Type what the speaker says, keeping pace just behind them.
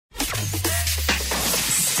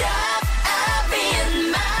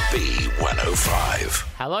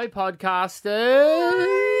5. Hello, podcasters.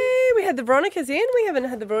 We had the Veronicas in. We haven't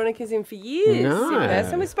had the Veronicas in for years. No. In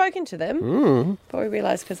person. We've spoken to them. But we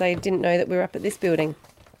realised because they didn't know that we were up at this building.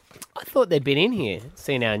 I thought they'd been in here,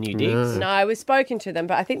 seen our new digs. No, we've spoken to them,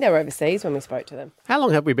 but I think they were overseas when we spoke to them. How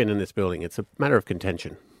long have we been in this building? It's a matter of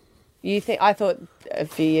contention. You think? I thought a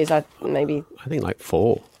few years. Maybe. I think like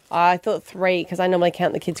 4. I thought 3 because I normally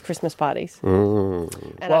count the kids' Christmas parties. And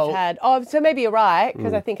Well- I've had. Oh, so maybe you're right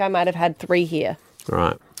because I think I might have had 3 here.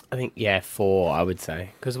 Right. I think, 4, I would say.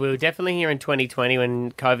 Because we were definitely here in 2020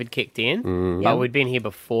 when COVID kicked in. But we'd been here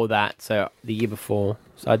before that, so the year before.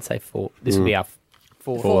 So I'd say 4. This would be our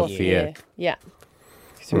fourth Fourth year. year. Yeah.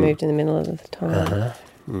 Because we moved in the middle of the time.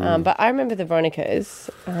 But I remember the Veronicas.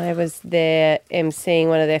 I was there emceeing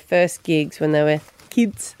one of their first gigs when they were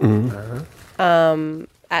kids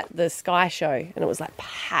at the Sky Show, and it was like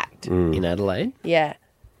packed. In Adelaide. Yeah.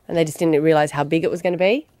 And they just didn't realise how big it was going to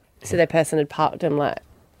be. So their person had parked them like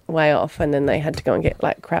way off, and then they had to go and get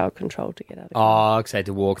like crowd control to get out of the car. Oh, because they had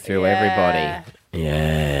to walk through Yeah. everybody.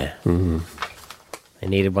 Yeah. They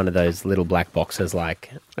needed one of those little black boxes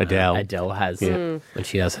like Adele. has when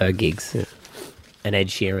she does her gigs. Yeah. And Ed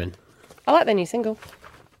Sheeran. I like their new single.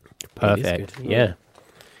 Perfect. good. Yeah.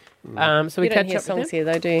 So we You don't catch hear up songs with here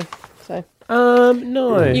though, do you? So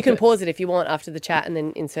no. you can pause it if you want after the chat and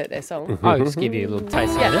then insert their song. I'll just give you a little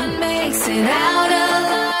taste of it. Makes it out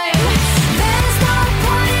alive. There's no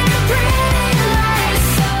point in pretending like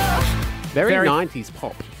so. Very Very- 90s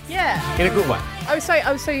pop. Yeah. In a good way. I was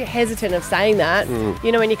so hesitant of saying that.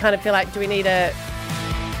 You know, when you kind of feel like, do we need to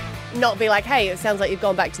not be like, hey, it sounds like you've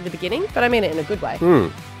gone back to the beginning, but I mean it in a good way.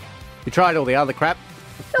 You tried all the other crap.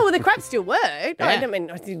 No, well, the crap still worked. I don't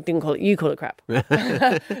mean I didn't call it. You call it crap.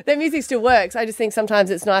 Their music still works. I just think sometimes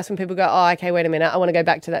it's nice when people go, oh, okay, wait a minute, I want to go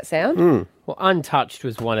back to that sound. Well, Untouched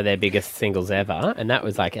was one of their biggest singles ever, and that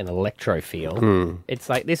was like an electro feel. It's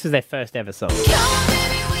like this was their first ever song.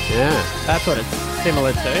 Yeah. That's what it's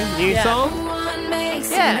similar to. New Yeah. song. One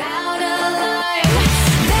makes it Yeah. out alive.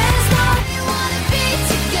 There's no you wanna be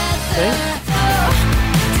together.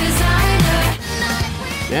 Designer.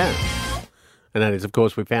 Yeah. And that is, of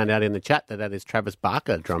course, we found out in the chat that is Travis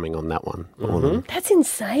Barker drumming on that one. That's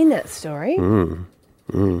insane, that story.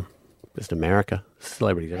 Just America.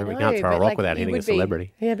 Celebrities. We No, can't throw a but, rock like, without you hitting would a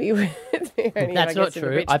celebrity. Yeah, but you would. Only, That's I not guess, in a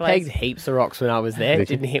true. rich I place. pegged heaps of rocks when I was there.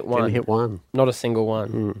 Didn't hit one. Didn't hit one. Not a single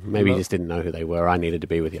one. Maybe you just didn't know who they were. I needed to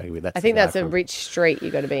be with you. I think that's a rich street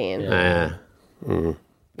you got to be in. Yeah. But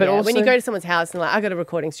Yeah, also, when you go to someone's house and like, I got a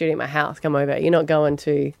recording studio at my house, come over. You're not going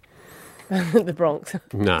to the Bronx.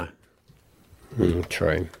 No.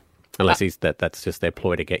 true. Unless that's just their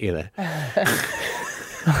ploy to get you there.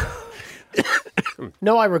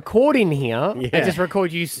 No, I record in here. I Yeah. just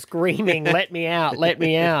record you screaming, "Let me out! Let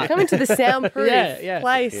me out!" Come into the soundproof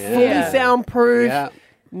place. Fully Yeah. soundproof. Yeah.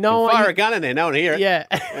 No Fire a one. gun in there. No one hear it. Yeah.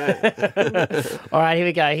 All right, here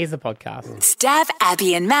we go. Here's the podcast. Stab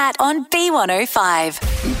Abby and Matt on B105.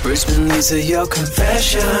 Brisbane, these are your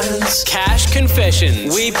confessions. Cash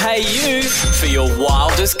Confessions. We pay you for your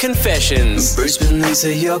wildest confessions. Brisbane, these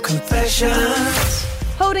are your confessions.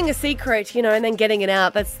 Holding a secret, you know, and then getting it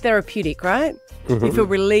out, that's therapeutic, right? You feel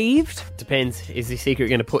relieved. Depends. Is the secret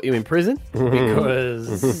going to put you in prison?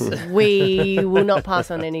 Because We will not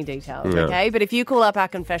pass on any details, okay? But if you call up our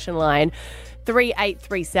confession line,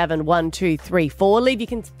 3837 1234, leave your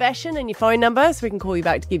confession and your phone number so we can call you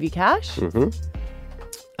back to give you cash.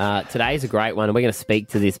 today's a great one, and we're going to speak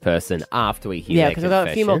to this person after we hear Yeah, their because I've got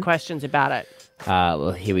a few more confession. questions about it.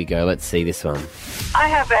 Well, here we go. Let's see this one. I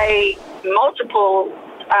have a multiple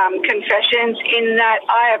confessions in that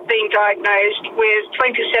I have been diagnosed with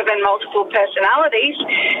 27 multiple personalities,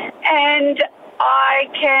 and I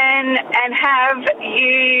can and have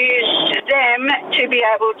used them to be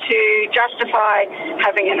able to justify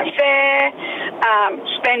having an affair,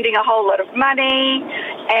 spending a whole lot of money,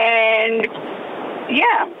 and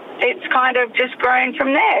yeah, it's kind of just grown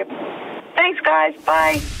from there. Thanks, guys.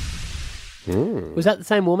 Bye. Was that the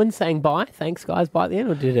same woman saying bye? Thanks, guys, bye at the end,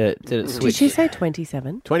 or did it switch? Did she say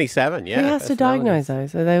 27? 27, yeah. Who has to diagnose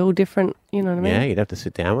those? Are they all different? You know what I mean? Yeah, you'd have to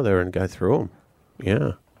sit down with her and go through them.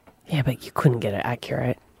 Yeah. Yeah, but you couldn't get it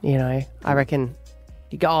accurate. You know, I reckon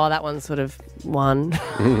you go, oh, that one's sort of one.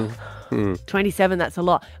 27, that's a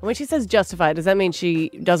lot. And when she says justify, does that mean she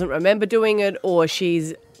doesn't remember doing it, or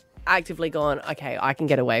she's actively gone, okay, I can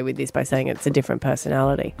get away with this by saying it's a different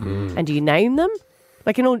personality? And do you name them?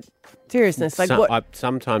 Like, in all seriousness, like what?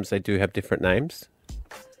 Sometimes they do have different names.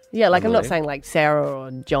 Yeah, like I'm not believe. saying like Sarah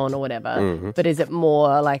or John or whatever, but is it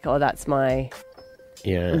more like, oh, that's my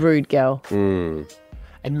Yeah. rude girl? And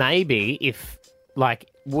maybe if like,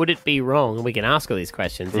 would it be wrong? And we can ask her these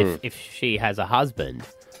questions if she has a husband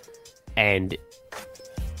and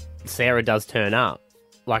Sarah does turn up.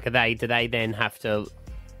 Like, do they then have to?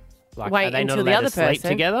 Like, Wait are they not until the allowed other to sleep person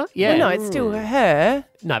together? Well, no, it's still her.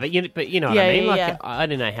 No, but you know what Yeah, I mean. yeah, Like, yeah. I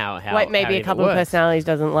don't know how. Wait, maybe how a it couple of works. personalities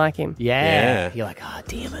doesn't like him. Yeah. You're like, oh,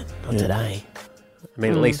 damn it, not today. I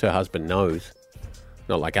mean, at least her husband knows.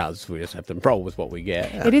 Not like us. We just have to roll with what we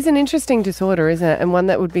get. It is an interesting disorder, isn't it? And one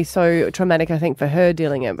that would be so traumatic, I think, for her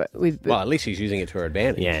dealing it. But with Well, at least she's using it to her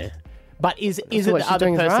advantage. Yeah. But is So it what the she's other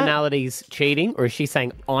doing is right? personalities cheating, or is she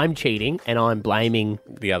saying I'm cheating and I'm blaming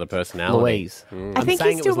The other personality. Louise? I think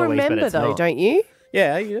you still remember, though, don't you?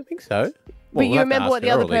 Yeah, I think so. But you remember what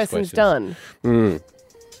the other person's done.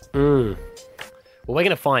 Well, we're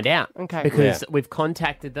going to find out. Okay. Because we've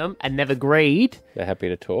contacted them and they've agreed They're happy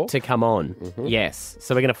to talk. to come on. Yes.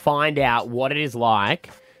 So we're going to find out what it is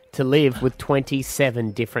like to live with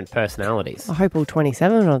 27 different personalities. I hope all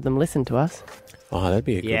 27 of them listen to us. Oh, that'd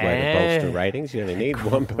be a good way to Yeah. bolster ratings. You only need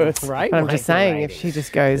one person. Right? But I'm just saying, if she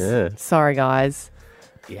just goes, sorry, guys,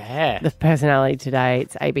 Yeah. the personality today,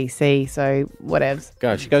 it's ABC, so whatevs.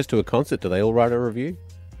 God, she goes to a concert. Do they all write a review?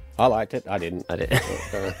 I liked it. I didn't. I did.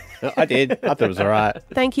 I did. I thought it was all right.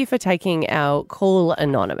 Thank you for taking our call,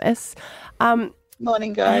 Anonymous.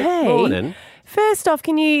 Morning, guys. Hey, Morning. first off,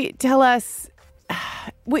 can you tell us,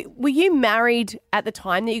 were you married at the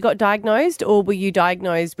time that you got diagnosed, or were you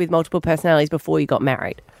diagnosed with multiple personalities before you got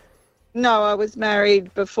married? No, I was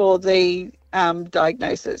married before the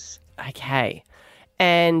diagnosis. Okay.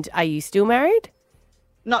 And are you still married?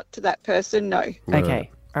 Not to that person, no.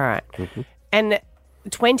 Okay. All right. And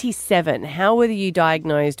 27, how were you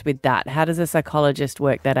diagnosed with that? How does a psychologist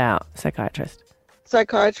work that out? Psychiatrist?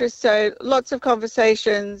 Psychiatrist. So lots of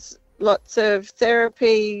conversations, lots of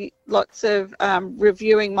therapy, lots of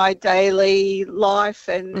reviewing my daily life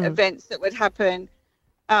and events that would happen.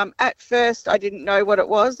 At first, I didn't know what it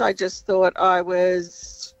was. I just thought I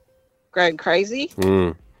was going crazy.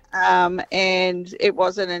 And it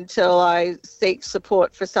wasn't until I seek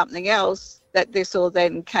support for something else that this all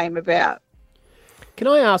then came about. Can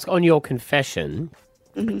I ask, on your confession,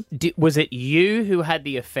 was it you who had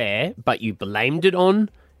the affair, but you blamed it on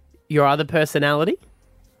your other personality?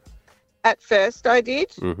 At first, I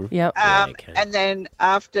did. Yep. okay. And then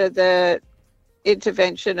after the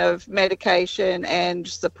intervention of medication and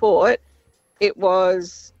support, it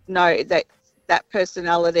was, no, that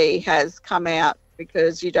personality has come out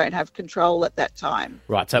because you don't have control at that time.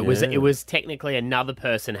 Right, so it was technically another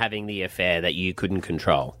person having the affair that you couldn't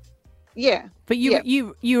control. Yeah. But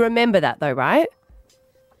you remember that though, right?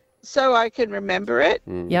 So I can remember it.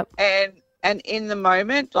 Yep. And in the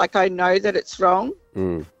moment, like, I know that it's wrong,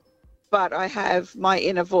 but I have my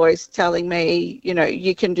inner voice telling me, you know,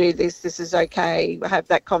 you can do this is okay. I have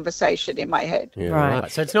that conversation in my head. Yeah,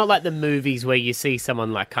 Right. So it's not like the movies where you see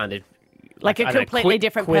someone like kind of Like a I don't know, completely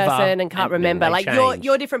different quiver person and can't then remember. they Like change.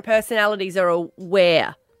 your different personalities are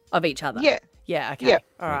aware of each other. Yeah. Yeah, okay. Yeah.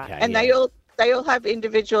 All right. Okay, And yeah. they all have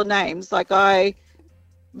individual names. Like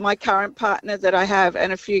my current partner that I have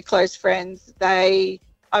and a few close friends,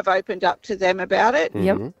 I've opened up to them about it.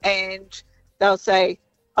 Yep. And they'll say,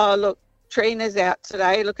 oh, look, Trina's out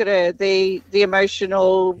today. Look at her, the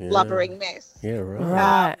emotional blubbering mess. Yeah, right.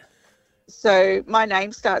 Right. So my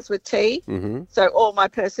name starts with T. So all my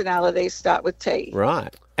personalities start with T.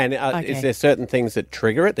 Right. And Okay. is there certain things that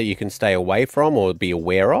trigger it that you can stay away from or be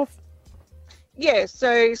aware of? Yeah,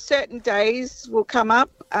 so certain days will come up,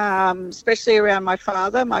 especially around my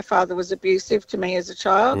father. My father was abusive to me as a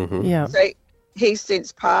child. Yeah. So he's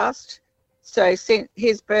since passed. So since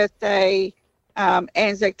his birthday,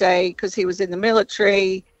 Anzac Day, because he was in the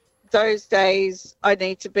military, those days I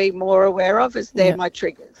need to be more aware of as they're my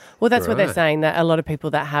triggers. Well, that's what they're Right. saying, that a lot of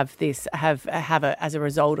people that have this have it as a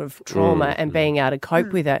result of trauma and being able to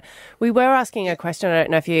cope with it. We were asking a question, I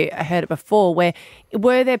don't know if you heard it before, where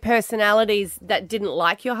were there personalities that didn't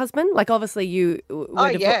like your husband? Like, obviously you...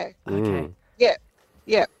 Yeah. Okay. Yeah,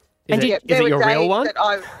 yeah. Is yeah. it your real one?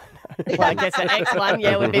 Well, I guess the X one,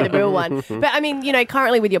 would be the real one. But I mean,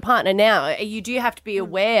 currently with your partner now, you do have to be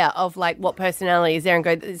aware of like what personality is there and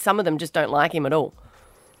go, some of them just don't like him at all.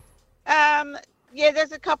 Yeah,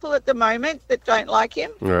 there's a couple at the moment that don't like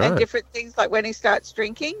him Right. and different things, like when he starts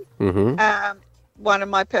drinking. One of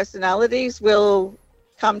my personalities will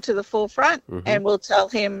come to the forefront and will tell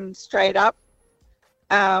him straight up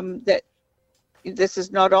that this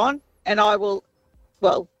is not on. And I will,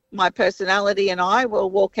 my personality and I will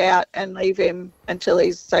walk out and leave him until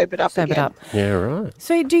he's sobered up again. Yeah, right.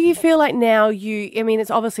 So do you feel like now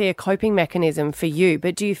it's obviously a coping mechanism for you,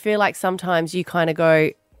 but do you feel like sometimes you kind of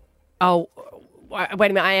go, oh, wait a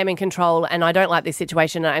minute, I am in control and I don't like this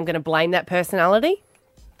situation and I'm going to blame that personality?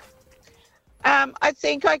 I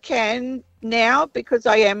think I can now because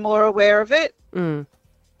I am more aware of it.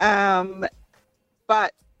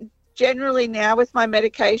 But generally now with my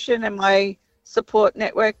medication and my support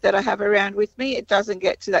network that I have around with me, it doesn't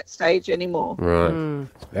get to that stage anymore. Right.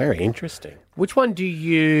 It's very interesting. Which one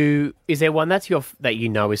is there one that you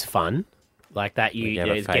know is fun? Like that You have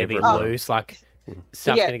a is going to be favourite? loose, like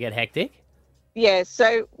stuff's Yeah. going to get hectic? Yeah,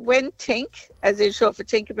 so when Tink, as in short for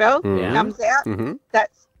Tinkerbell, Yeah. comes out,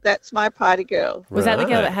 that's my party girl. Was that the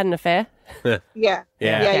girl Right. that had an affair? Yeah. Yeah.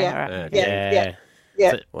 Yeah. Okay, Yeah. all right. Yeah.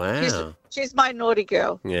 Yeah. Wow. She's my naughty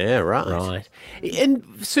girl. Yeah, right. Right. And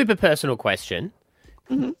super personal question.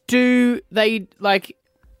 Mm-hmm. Do they, like,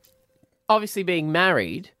 obviously being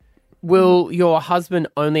married, will your husband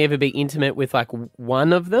only ever be intimate with, like,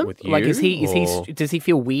 one of them? With Like, you, or- does he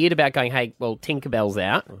feel weird about going, hey, well, Tinkerbell's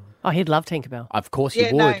out? Oh, he'd love Tinkerbell. Of course Yeah,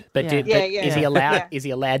 he no. would. But, Yeah. did, Yeah, but yeah, is he yeah. allowed? Yeah. Is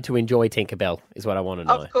he allowed to enjoy Tinkerbell? Is what I want to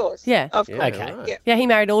know. Of course. Yeah. Of course. Okay. Yeah. Yeah, he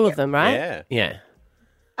married all of them, right? Yeah. Yeah.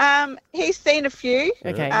 He's seen a few.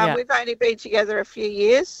 Okay, yeah. We've only been together a few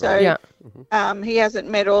years, so Yeah. he hasn't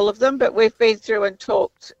met all of them, but we've been through and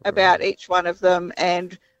talked about each one of them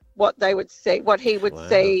and what they would see, what he would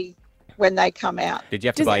see when they come out. Did you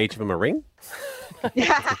have to buy each of them a ring? I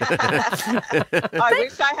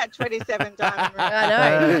wish I had 27 diamond rings.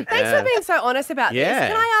 I know. Thanks for being so honest about Yeah. this.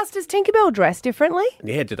 Can I ask, does Tinkerbell dress differently?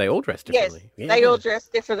 Yeah, do they all dress Yes, differently? Yeah. they all dress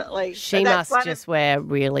differently. She So that's must one just wear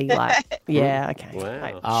really like, yeah, okay. Wow.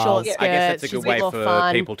 Like, Oh, short yeah. skirts. I guess that's a she's good way more for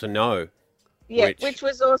fun. people to know. Yeah, which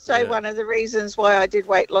was also one of the reasons why I did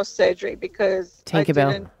weight loss surgery, because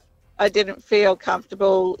Tinkerbell. I didn't feel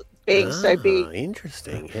comfortable being so big.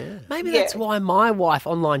 Interesting, yeah. Maybe Yeah. that's why my wife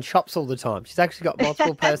online shops all the time. She's actually got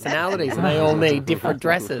multiple personalities and they all need different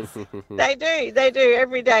dresses. They do.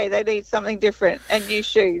 Every day they need something different and new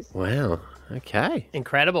shoes. Wow. Okay.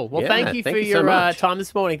 Incredible. Well, Yeah, thank you thank for you so your much. time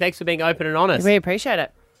this morning. Thanks for being open and honest. We appreciate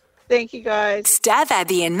it. Thank you, guys. Stab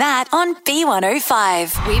Abby and Matt on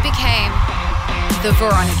B105. We became the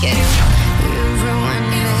Veronicas.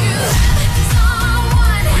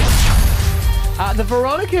 The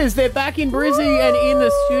Veronicas, they're back in Brizzy and in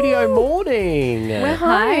the studio morning. We're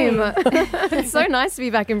home. It's so nice to be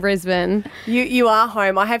back in Brisbane. You are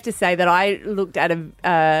home. I have to say that I looked at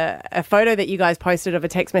a photo that you guys posted of a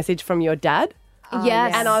text message from your dad.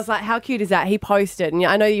 Yes. And I was like, how cute is that? He posted, and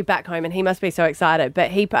I know you're back home and he must be so excited,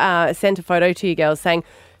 but he sent a photo to you girls saying,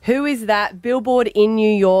 who is that? Billboard in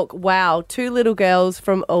New York. Wow, 2 little girls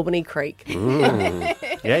from Albany Creek.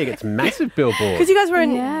 Yeah, you get some massive billboards. Because you guys were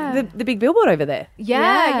in Yeah. the big billboard over there.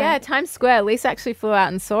 Yeah. Times Square. Lisa actually flew out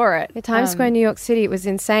and saw it. At Times Square, New York City, it was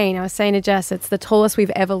insane. I was saying to Jess, it's the tallest we've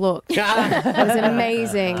ever looked. It was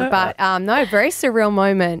amazing. But no, very surreal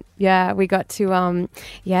moment. Yeah, we got to,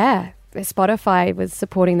 Spotify was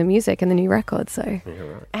supporting the music and the new record. So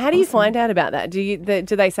How do you find out about that? Do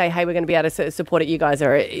they say, hey, we're going to be able to support it, you guys,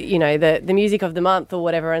 or, you know, the music of the month or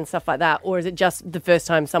whatever and stuff like that? Or is it just the first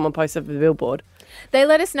time someone posts up the billboard? They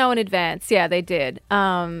let us know in advance. Yeah, they did.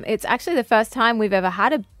 It's actually the first time we've ever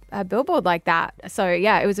had a billboard like that. So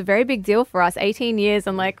yeah, it was a very big deal for us. 18 years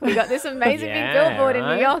and like we got this amazing Yeah, big billboard in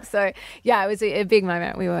right? New York. So yeah, it was a big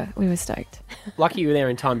moment. We were stoked. Lucky you were there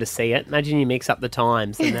in time to see it. Imagine you mix up the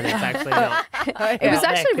times and then it's actually not. it was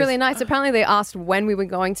actually really nice. Apparently they asked when we were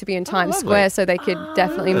going to be in Times lovely. Square so they could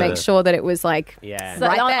definitely make sure that it was like Yeah. So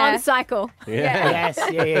right on, there. on cycle. Yes,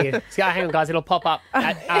 yeah. So hang on, guys. It'll pop up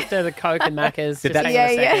after the Coke and Macca's. Did Just that, hang on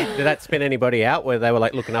a second. Did that spin anybody out where they were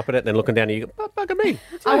like looking up at it and then looking down at you? Oh, bugger me.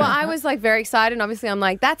 Oh, well, I was like very excited. And obviously, I'm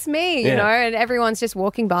like, that's me, you Yeah. know, and everyone's just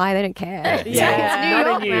walking by. They don't care. It's Yeah. like, it's New Not in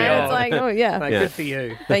York, New man. York. It's like, oh, yeah. Mate, Yeah. Good for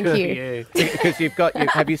you. Thank Good you. for you. Because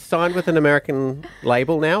have you signed with an American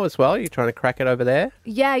label now as well? You're trying to crack it over there?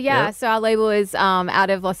 Yeah. Yeah. So our label is out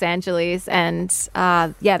of Los Angeles, and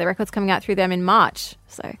the record's coming out through them in March.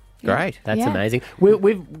 So Great. That's Yeah. amazing.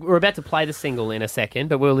 We're about to play the single in a second,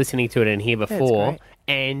 but we were listening to it in here before, great.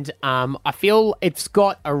 and I feel it's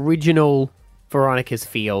got original Veronica's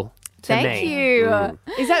feel to thank me. you.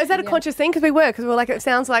 Is that a conscious thing? Because we were like, it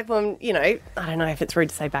sounds like when, you know, I don't know if it's rude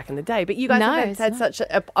to say back in the day, but you guys No, have it's had not. such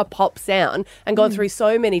a pop sound and gone through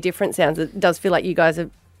so many different sounds. It does feel like you guys are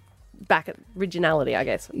back at originality, I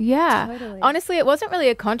guess. Yeah. Totally. Honestly, it wasn't really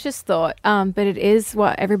a conscious thought, but it is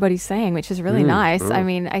what everybody's saying, which is really nice. I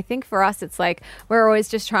mean, I think for us, it's like we're always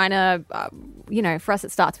just trying to, for us,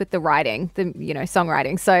 it starts with the writing,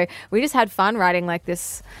 songwriting. So we just had fun writing like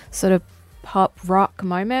this sort of pop rock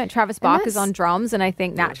moment. Travis Barker's that's- on drums, and I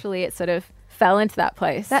think naturally it sort of fell into that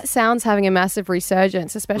place. That sounds having a massive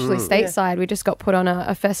resurgence, especially stateside. We just got put on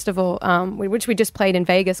a festival, which we just played in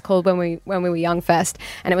Vegas, called When We Were Young Fest,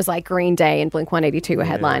 and it was like Green Day and Blink-182 were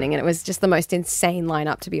headlining, and it was just the most insane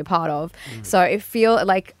lineup to be a part of. So it feel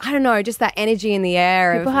like, I don't know, just that energy in the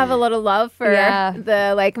air. People have a lot of love for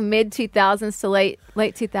the like mid 2000s to late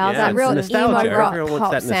 2000s. That real nostalgia. emo rock Everyone wants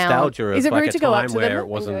pop that nostalgia sound. of Is it like rude a to go up time to where them it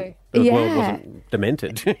wasn't, and the Yeah. world wasn't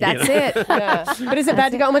demented. you That's know? it. But is it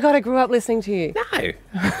bad to go, oh my God, I grew up listening to you? No.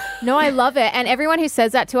 No, I love it. And everyone who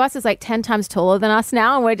says that to us is like 10 times taller than us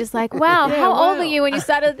now. And we're just like, wow, how old are you when you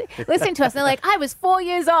started listening to us? And they're like, I was 4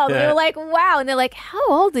 years old. And we were like, wow. And they're like, how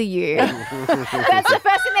old are you? That's the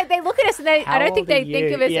first thing they look at us and I don't think they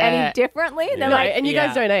think of us any differently. And they're No, like, and you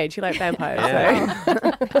guys don't age. You like vampires.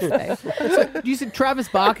 So you said Travis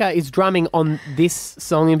Barker is drumming on this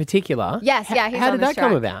song in particular. Yes, yeah, he's How on did this that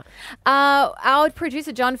come track. about? Our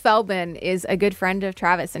producer John Feldman is a good friend of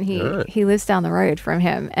Travis, and he lives down the road from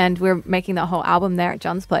him. And we're making the whole album there at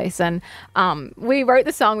John's place. And we wrote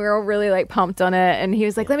the song. We were all really like pumped on it. And he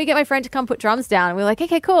was like, "Let me get my friend to come put drums down." And we were like,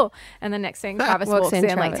 "Okay, cool." And the next thing, Travis walks in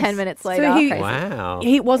like Travis. 10 minutes later. So Wow.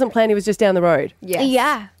 he wasn't playing, he was just down the road. Yes.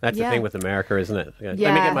 Yeah, That's yeah. the thing with America, isn't it? Let me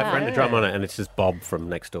Yeah. get my friend to drum on it, and it's just Bob from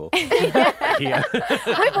next door. Yeah.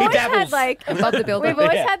 We've always had like Above the building. we've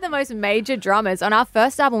always had the most major drummers. On our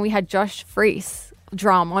first album, we had Josh Freese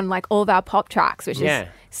drum on like all of our pop tracks, which is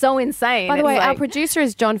so insane. By the It's way, our like- producer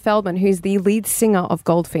is John Feldman, who's the lead singer of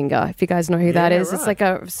Goldfinger, if you guys know who that is. It's like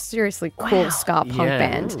a seriously cool ska punk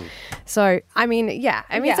band. So, I mean, it's we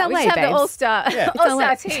LA, just have the babes. all-star, It's all-star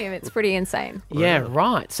LA. team. It's pretty insane. Yeah,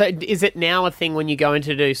 right. So is it now a thing when you go in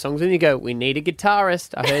to do songs and you go, we need a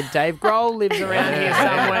guitarist? I heard Dave Grohl lives around here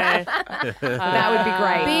somewhere. That would be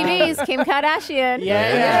great. BB's Kim Kardashian.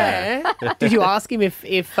 Yeah. Did you ask him if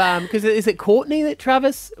because is it Courtney that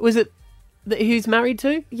Travis, was it who's married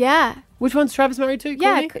to? Yeah. Which one's Travis married to?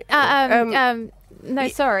 Yeah. Courtney? No,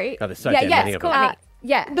 sorry. God, there's so yeah, damn yes, many of them. Courtney.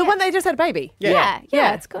 Yeah. The one they just had a baby. Yeah,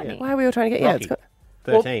 it's Courtney. Why are we all trying to get? Yeah, Rocky. it's got.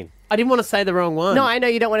 13. I didn't want to say the wrong one. No, I know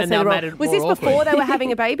you don't want to And say the that wrong. made it Was more this before awkward. they were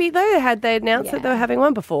having a baby though? Had they announced that they were having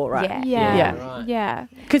one before, right? Yeah.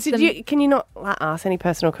 Because can you not ask any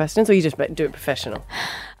personal questions, or you just do it professional?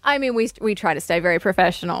 I mean, we try to stay very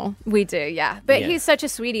professional. We do, yeah. But he's such a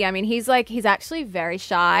sweetie. I mean, he's actually very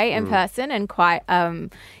shy in person and quite,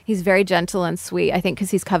 he's very gentle and sweet. I think because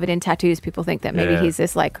he's covered in tattoos, people think that maybe he's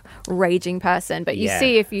this like raging person. But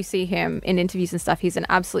if you see him in interviews and stuff, he's an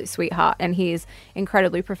absolute sweetheart and he's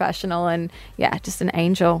incredibly professional and just an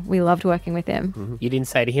angel. We loved working with him. You didn't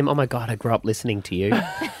say to him, oh my God, I grew up listening to you.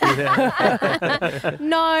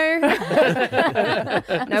 No.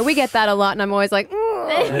 No, we get that a lot, and I'm always like,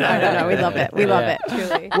 no, we love it. We love it,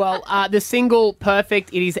 truly. Well, the single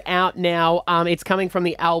Perfect, it is out now. It's coming from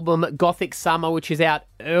the album Gothic Summer, which is out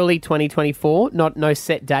early 2024. No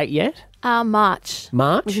set date yet. March.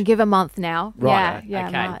 March? We can give a month now. Right. Yeah,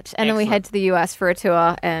 Okay. March. And then we head to the US for a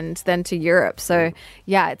tour and then to Europe. So,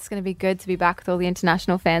 it's going to be good to be back with all the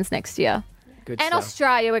international fans next year. Good and stuff.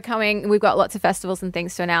 Australia, we're coming. We've got lots of festivals and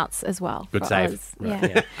things to announce as well. Good for save. Oz.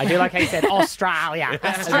 Right, Yeah. I do like how you said Australia.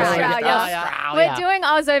 Australia. We're doing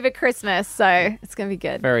Oz over Christmas, so it's going to be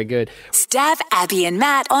good. Very good. Stab Abby and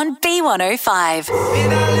Matt on B105.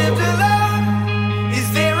 When I lived alone,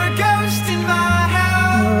 is there a ghost in my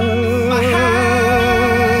house? My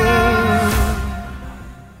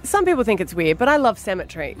house? Some people think it's weird, but I love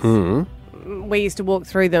cemeteries. We used to walk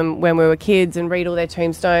through them when we were kids and read all their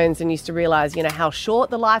tombstones and used to realise, how short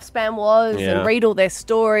the lifespan was and read all their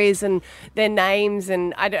stories and their names.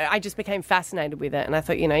 And I just became fascinated with it. And I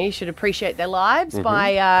thought, you should appreciate their lives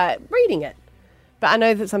by reading it. But I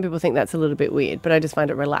know that some people think that's a little bit weird, but I just find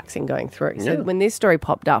it relaxing going through. So when this story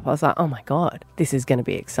popped up, I was like, oh my God, this is going to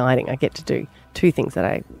be exciting. I get to do two things that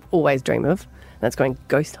I always dream of. That's going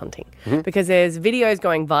ghost hunting. Because there's videos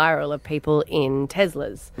going viral of people in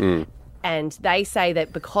Teslas. And they say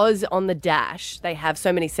that because on the dash they have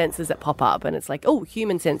so many sensors that pop up and it's like, oh,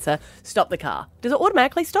 human sensor, stop the car. Does it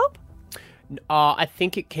automatically stop? I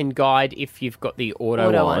think it can guide if you've got the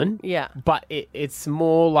auto on. Yeah. But it's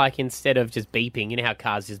more like instead of just beeping, you know how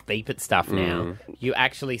cars just beep at stuff now, you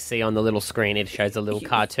actually see on the little screen it shows a little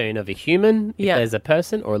cartoon of a human if there's a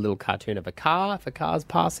person, or a little cartoon of a car if a car's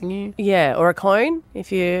passing you. Yeah, or a cone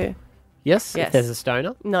if you... Yes, if there's a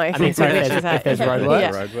stoner. No, I mean, sorry, if there's roadworks.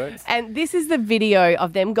 Yeah. Roadworks. And this is the video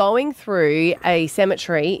of them going through a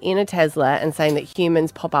cemetery in a Tesla and saying that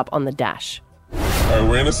humans pop up on the dash. All right,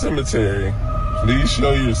 we're in a cemetery. Please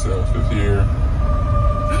show yourself if you're...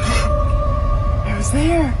 Who's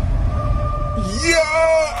there?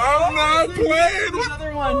 Yeah, I'm not playing.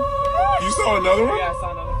 Another one. You saw another one? Yeah, I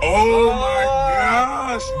saw another one. Oh my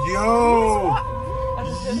gosh, yo!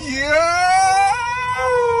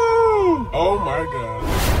 Oh my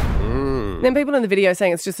god. Then people in the video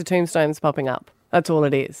saying it's just the tombstones popping up. That's all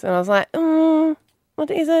it is. And I was like, what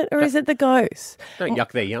is it? Or is it the ghost? Don't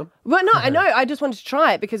yuck their yum. Well, no, I know. I just wanted to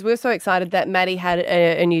try it because we were so excited that Maddie had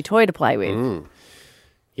a new toy to play with.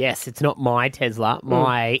 Yes, it's not my Tesla.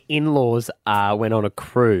 My in-laws went on a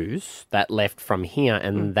cruise that left from here,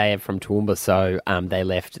 and they are from Toowoomba, so they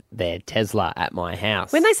left their Tesla at my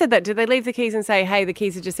house. When they said that, did they leave the keys and say, hey, the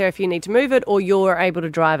keys are just there if you need to move it, or you're able to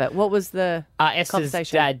drive it? What was the Esther's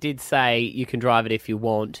conversation? dad did say you can drive it if you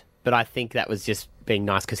want, but I think that was just being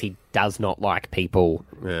nice because he does not like people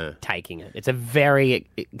taking it. It's a very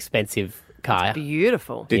expensive car.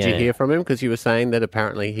 Beautiful. Did you hear from him? Because you were saying that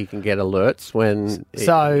apparently he can get alerts when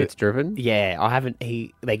it's driven. Yeah, I haven't.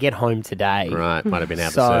 They get home today. Right, might have been out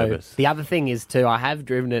of service. The other thing is too, I have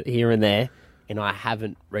driven it here and there, and I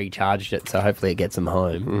haven't recharged it. So hopefully it gets them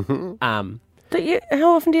home. How often do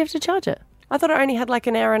you have to charge it? I thought I only had like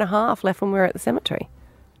an hour and a half left when we were at the cemetery.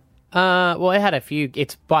 Well, it had a few.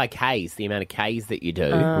 It's by Ks, the amount of Ks that you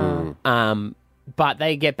do. But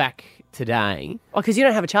they get back today. Oh, because you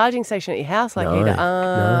don't have a charging station at your house like you do.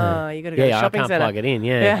 Oh, you got to go to a shopping I can't centre. plug it in.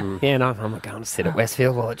 Yeah, and I'm not going to sit at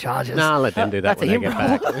Westfield while it charges. No, let them do that when they get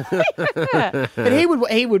back. But he would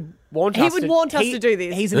want us. He would want us to do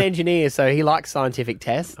this. He's an engineer, so he likes scientific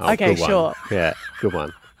tests. Oh, Okay, good one. sure. Yeah, good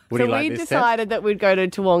one. Would So you like we this decided that we'd go to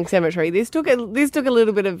Toowong Cemetery. This took a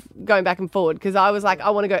little bit of going back and forward because I was like, I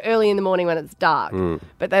want to go early in the morning when it's dark,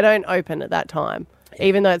 but they don't open at that time,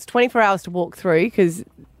 even though it's 24 hours to walk through because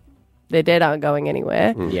their dead aren't going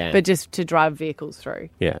anywhere. Yeah. But just to drive vehicles through.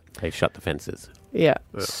 Yeah, they've shut the fences. Yeah.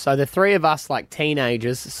 So the three of us, like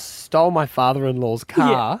teenagers, stole my father-in-law's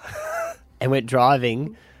car and went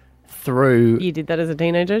driving through. You did that as a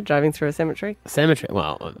teenager, driving through a cemetery?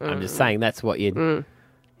 Well, I'm just saying that's what you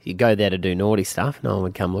go there to do naughty stuff. No one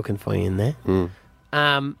would come looking for you in there.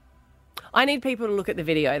 I need people to look at the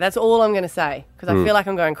video. That's all I'm going to say because I feel like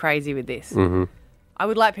I'm going crazy with this. I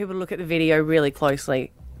would like people to look at the video really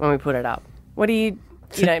closely when we put it up. What do you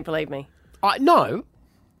don't believe me? No.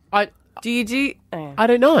 Do you? I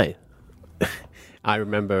don't know. I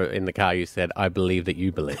remember in the car you said, I believe that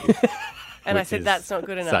you believe. And I which said, is that's not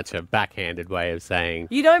good enough. Such a backhanded way of saying,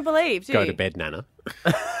 You don't believe, do go you? to bed, Nana.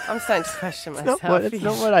 I'm starting to question myself. It's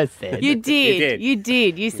not what I said. You did. You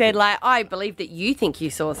did. You said, like, I believe that you think you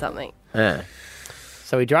saw something.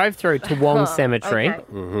 So we drove through Toowong Cemetery.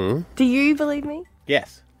 Okay. Do you believe me?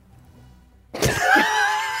 Yes. Because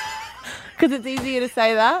it's easier to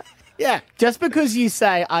say that. Yeah. Just because you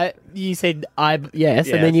said yes,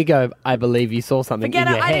 and then you go, I believe you saw something Forget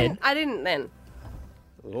in it. your head. I didn't then.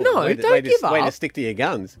 No, way don't give Way to up. stick to your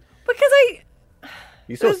guns. Because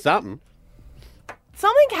You saw something.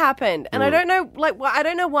 something happened, and I don't know. I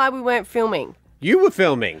don't know why we weren't filming. You were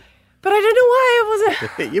filming. But I don't know why it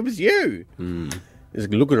wasn't. It was you. Just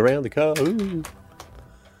looking around the car. Ooh.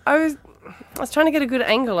 I was trying to get a good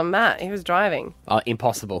angle on Matt. He was driving. Oh,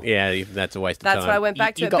 impossible. Yeah, that's a waste of time. That's why I went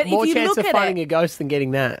back to You it. got But more if you chance look of at finding it, a ghost than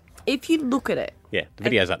getting that. if you look at it, Yeah, the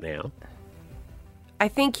video's up now. I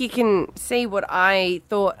think you can see what I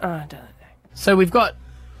thought. Oh, I don't know. So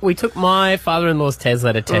we took my father-in-law's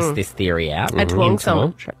Tesla to test this theory out. At Toowong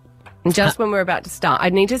Cemetery. And just when we're about to start, I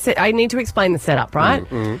need to explain the setup, right?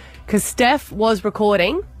 Because Steph was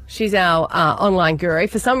recording. She's our online guru.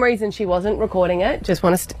 For some reason, she wasn't recording it. Just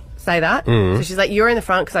want to say that. So she's like, you're in the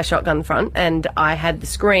front because I shotgun the front, and I had the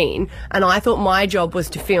screen. And I thought my job was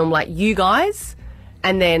to film like you guys,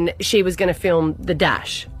 and then she was going to film the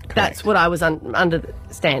dash. That's what I was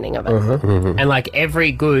understanding of it. And like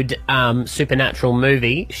every good supernatural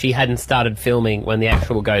movie, she hadn't started filming when the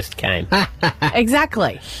actual ghost came.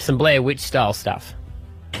 Exactly. Some Blair Witch style stuff.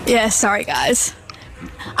 Yeah, sorry guys.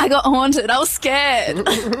 I got haunted. I was scared.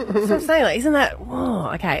 That's what I'm saying. Like, isn't that... Whoa,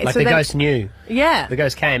 okay. Like so the then- ghost knew. Yeah. The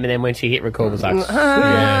ghost came, and then when she hit record, was like,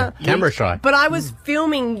 camera shy. But I was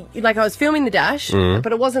filming, the dash,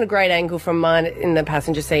 but it wasn't a great angle from mine in the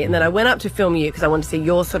passenger seat. And then I went up to film you because I wanted to see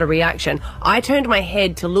your sort of reaction. I turned my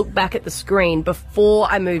head to look back at the screen before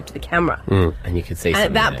I moved to the camera. And you could see And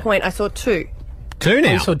something at that there. point, I saw two. Two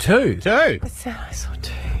now. You saw two. Two. I saw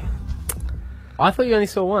two. I thought you only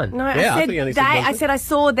saw one. No, Yeah, I I said thought you only said one. I said I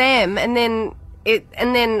saw them, and then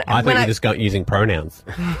I thought you just got using pronouns.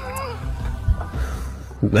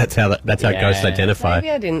 That's how ghosts identify. maybe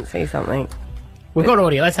I didn't see something. We've got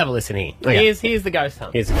audio. Let's have a listen here. Okay. Here's the ghost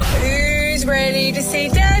hunt. Here's the ghost. Who's ready to see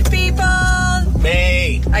dead people?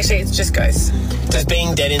 Me. Actually, it's just ghosts. Does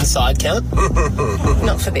being dead inside count?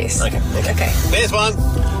 Not for this. Okay. There's one.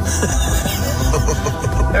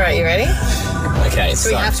 All right, you ready? Okay, So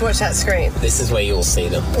we have to watch that screen. this is where you'll see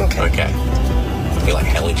them. Okay. I feel like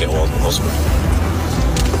Hellinger or Osborne.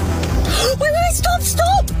 Wait,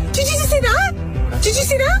 stop! Did you just see that? Did you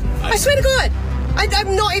see that? I swear to God.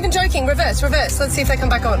 I'm not even joking. Reverse. Let's see if they come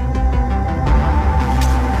back on.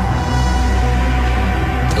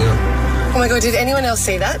 Oh my God, did anyone else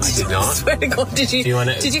see that? I did not. I swear to God, did you film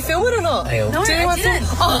it or not? No, did anyone film?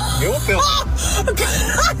 Oh, You're filming.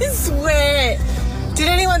 I swear. Did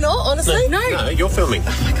anyone not, honestly? No, you're filming.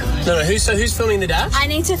 Oh my God. No, who's filming the dash? I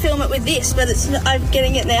need to film it with this, but I'm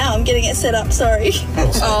getting it now. I'm getting it set up, sorry.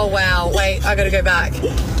 Oh, wow. Wait, I gotta go back.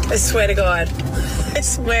 I swear to God. I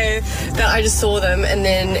swear that I just saw them and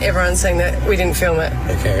then everyone's saying that we didn't film it.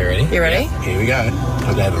 Okay, ready? You ready? Yeah, here we go.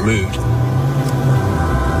 Hope they haven't moved.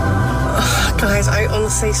 Oh, guys, I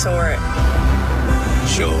honestly saw it.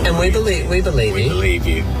 Sure. And we believe you. We believe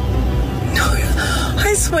you. No,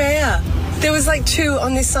 I swear. There was like 2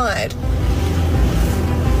 on this side.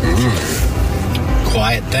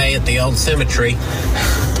 Quiet day at the old cemetery.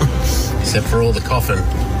 Except for all the coffin.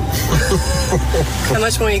 How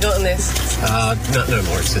much more you got on this? No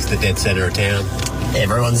more. It's just the dead centre of town.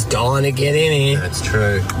 Everyone's dying to get in here. That's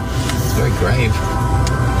true. It's very grave.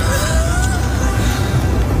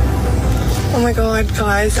 Oh my God,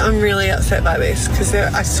 guys, I'm really upset by this because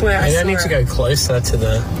I swear I You saw don't need to go closer to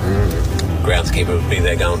the... Groundskeeper would be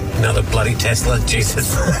there going, another bloody Tesla,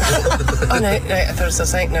 Jesus. Oh, no, I thought it was still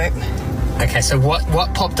saying no. Okay, so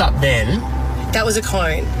what popped up then? That was a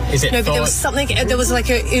cone. Is it No, but there was something, there was like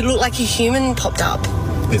it looked like a human popped up.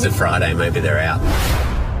 Is it Friday? Maybe they're out.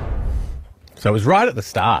 So it was right at the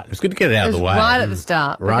start. It was good to get it out of the way. Right at the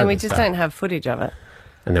start, but Right then at we the just start. don't have footage of it.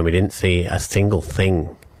 And then we didn't see a single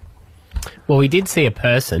thing. Well, we did see a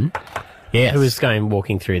person Yes. who was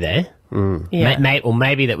walking through there. Yeah. Or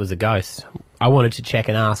maybe that was a ghost. I wanted to check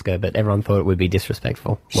and ask her, but everyone thought it would be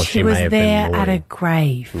disrespectful. Well, She was may have been there at naughty. a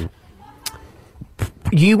grave.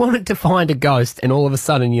 You wanted to find a ghost, and all of a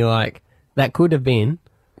sudden you're like, that could have been.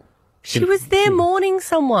 She was there mourning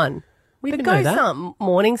someone. We the didn't know ghost that. aren't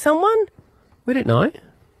mourning someone. We didn't know.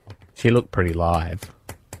 She looked pretty live.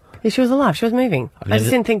 Yeah, she was alive. She was moving. I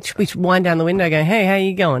just didn't think we should wind down the window going, hey, how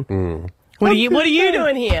you going? What are you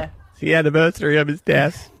doing here? It's the anniversary of his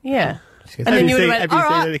death. Yeah. goes, And then "Have you you would seen- have have went, you all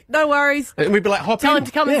seen right, anything?" no worries. And we'd be like, hop Tell in. him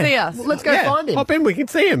to come and see us. Well, let's go find him. Hop in, we can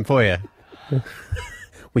see him for you.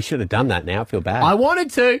 We should have done that now. I feel bad. I wanted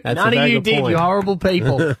to. That's None a of very you good did, point. you horrible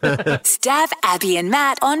people. Stab Abby and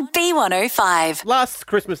Matt on B105. Last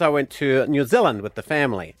Christmas, I went to New Zealand with the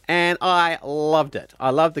family, and I loved it.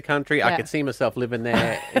 I loved the country. I Yeah. could see myself living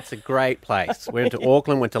there. It's a great place. We went to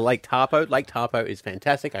Auckland, went to Lake Taupo. Lake Taupo is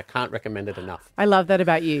fantastic. I can't recommend it enough. I love that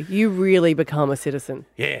about you. You really become a citizen.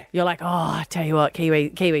 Yeah. You're like, oh, I tell you what,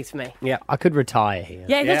 Kiwis for me. Yeah. I could retire here.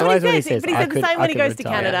 Yeah, that's Yeah. what Always he says. But he I said the could- same when I he could goes to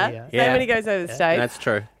retire Canada. here. Same when he goes over the States. That's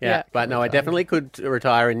true. Yeah. Yeah. But no, I definitely could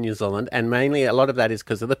retire in New Zealand. And mainly a lot of that is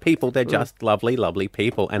because of the people. They're just lovely, lovely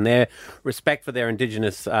people. And their respect for their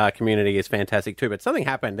Indigenous community is fantastic too. But something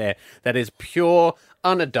happened there that is pure,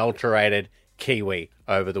 unadulterated Kiwi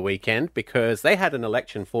over the weekend because they had an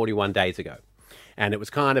election 41 days ago. And it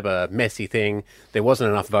was kind of a messy thing. There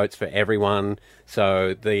wasn't enough votes for everyone.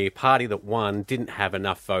 So the party that won didn't have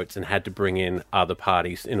enough votes and had to bring in other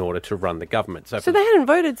parties in order to run the government. So they hadn't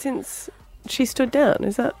voted since she stood down,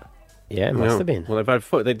 is that? Yeah, it must have been. Well, they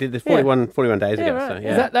voted they did this 41 days Yeah, ago. right. So, Is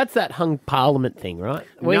yeah. That's that hung parliament thing, right?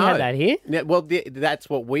 We No. had that here. Yeah, well, that's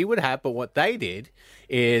what we would have, but what they did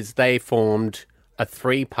is they formed a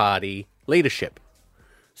three-party leadership.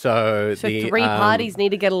 So, So the three parties need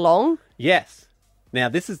to get along? Yes. Now,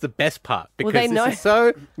 this is the best part Well, because they know- this is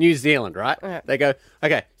so New Zealand, right? Right. They go,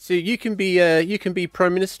 okay, so you can be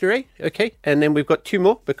Prime Minister, eh? Okay, and then we've got two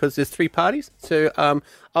more because there's three parties. So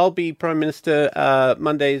I'll be Prime Minister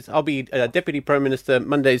Mondays. I'll be Deputy Prime Minister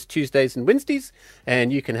Mondays, Tuesdays, and Wednesdays,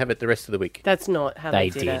 and you can have it the rest of the week. That's not how they,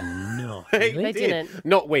 did it. not. They did. didn't.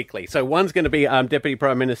 Not weekly. So one's going to be Deputy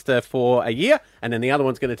Prime Minister for a year, and then the other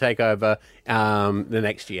one's going to take over the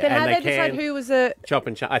next year. Then and how they decide who was a... chop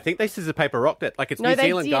and chop. I think this is a paper rocked it. Like it's No, New they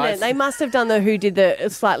Zealand didn't. guys. They must have done the who did the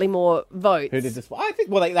slightly more votes. Who did this? I think.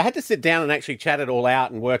 Well, they had to sit down and actually chat it all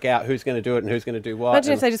out and work out who's going to do it and who's going to do what.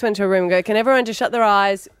 Imagine if and- they just went to a room and go, can everyone just shut their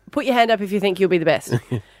eyes, put your hand up if you think you'll be the best.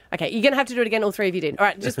 Okay, you're going to have to do it again, all three of you did. All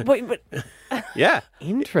right, just put... yeah,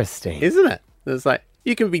 Interesting. isn't it? It's like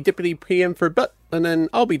you can be deputy PM for a bit, and then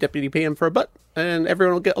I'll be deputy PM for a bit, and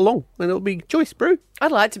everyone will get along, and it'll be choice brew.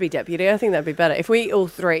 I'd like to be deputy. I think that'd be better. If we all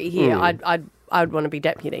three here, I'd want to be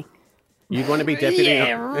deputy. You'd want to be deputy.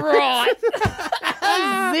 right.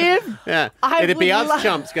 As if Yeah, I it'd be would us love-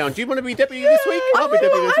 chumps going. Do you want to be deputy this week? I'll be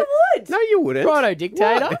deputy this week. I would. No, you wouldn't. Righto,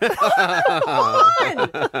 dictator.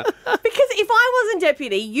 Because if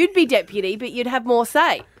deputy, you'd be deputy, but you'd have more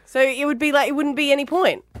say. So it would be like, it wouldn't be any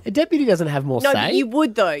point. A deputy doesn't have more No, say. but you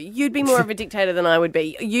would, though. You'd be more of a dictator than I would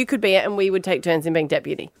be. You could be it, and we would take turns in being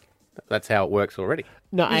deputy. That's how it works already.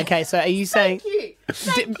 No, okay, so are you saying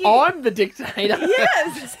Thank you. I'm the dictator?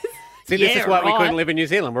 Yes. See, this Yeah, is why we right. couldn't live in New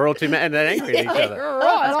Zealand. We're all too mad and angry at each other.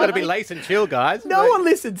 right. It's got to be lace and chill, guys. No one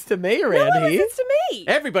listens to me around No one here. listens to me.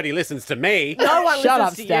 Everybody listens to me. No one Shut up,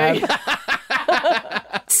 listens to you.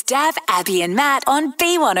 Stav. Stab Abby and Matt on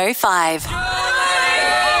B105.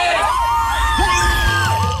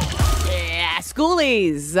 Yeah,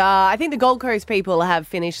 schoolies. I think the Gold Coast people have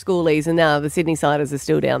finished schoolies, and now the Sydney siders are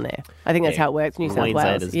still down there. I think that's how it works. New South Wales.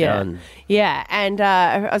 Queenslanders done. Yeah, and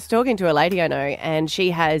I was talking to a lady I know, and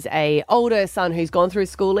she has a older son who's gone through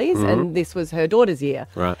schoolies, and this was her daughter's year.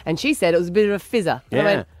 Right. And she said it was a bit of a fizzer. And I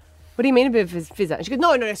Yeah. went, what do you mean a bit of a fizzer? And she goes,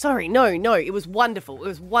 no, sorry, no, it was wonderful. It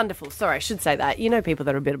was wonderful. Sorry, I should say that. You know people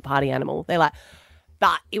that are a bit of a party animal. They're like,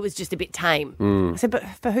 but it was just a bit tame. I said, but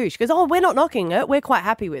for who? She goes, oh, we're not knocking it. We're quite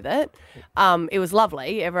happy with it. It was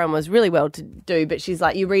lovely. Everyone was really well to do. But she's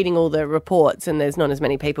like, you're reading all the reports and there's not as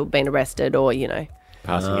many people being arrested or,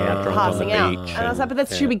 Passing out, drunk on the passing out. beach. And I was like, but that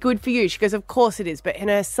should be good for you. She goes, of course it is. But in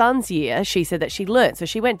her son's year, she said that she learnt. So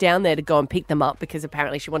she went down there to go and pick them up because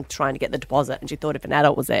apparently she wanted to try and get the deposit. And she thought if an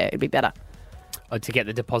adult was there, it'd be better. Oh, to get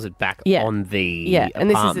the deposit back Yeah. on the Yeah, and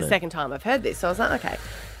this is the apartment. second time I've heard this. So I was like, okay.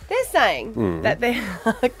 They're saying that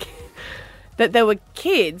that there were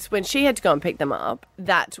kids when she had to go and pick them up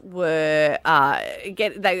that were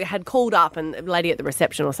they had called up and a lady at the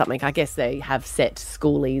reception or something. I guess they have set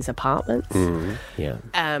schoolies apartments. Yeah.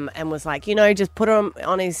 And was like, just put him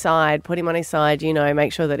on his side,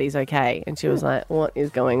 make sure that he's okay. And she was like, what is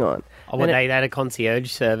going on? Oh, well, they had a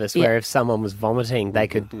concierge service where if someone was vomiting, they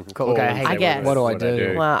could go, hey, I guess. what do I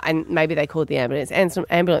do? Well, and maybe they called the ambulance, and some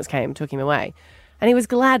ambulance came, took him away, and he was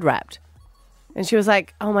glad wrapped. And she was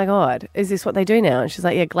like, oh my God, is this what they do now? And she's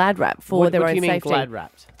like, yeah, glad wrap for What their do own you mean safety. glad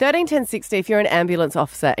wrapped? 131060, if you're an ambulance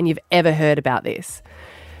officer and you've ever heard about this,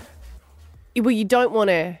 well, you don't want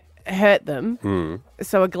to hurt them.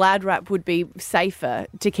 So a glad wrap would be safer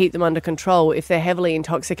to keep them under control if they're heavily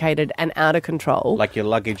intoxicated and out of control. Like your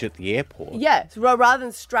luggage at the airport. Yeah, so rather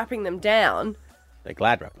than strapping them down, They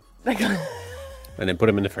glad wrap them. And then put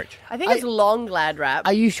them in the fridge. I think it's long glad wrap.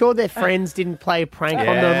 Are you sure their friends didn't play a prank on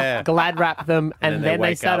Yeah. them, glad wrap them, and then then they they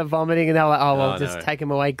wake started up. vomiting and they were like, oh, well, Oh, just no. take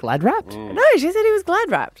them away glad wrapped? No, she said he was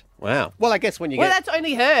glad wrapped. Wow. Well, I guess when you Well, get that's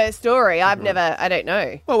only her story. I don't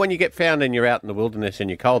know. when you get found and you're out in the wilderness and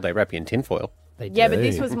you're cold, they wrap you in tinfoil. Yeah, but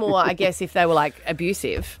this was more, I guess, if they were like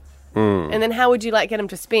abusive. And then how would you get them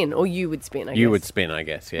to spin? Or you would spin, I guess. You would spin, I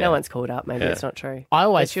guess. Yeah. No one's called up. Maybe Yeah. it's not true. I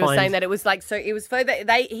always But she was find- saying that it was like, so it was for that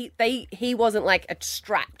he wasn't like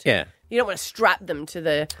strapped. Yeah. You don't want to strap them to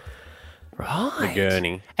the. The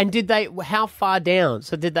gurney. And did they, how far down?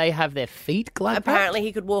 So did they have their feet glad wrapped? Apparently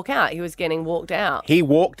he could walk out. He was getting walked out. He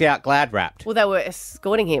walked out glad wrapped. Well, they were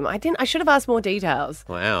escorting him. I should have asked more details.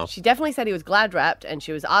 Wow. She definitely said he was glad wrapped, and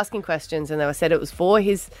she was asking questions, and they were said it was for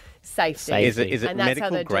his safety. Is it And that's how medical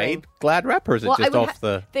they're grade doing- glad wrap or is it Well, just would off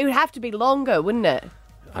the? They would have to be longer, wouldn't it?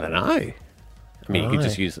 I don't know. I mean, you could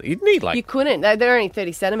just use. You'd need You couldn't. They're only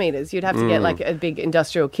 30 centimetres. You'd have to get like a big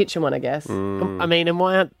industrial kitchen one, I guess. I mean, and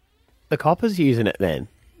why aren't the coppers using it then?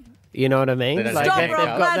 You know what I mean? They don't Stop, have Rob,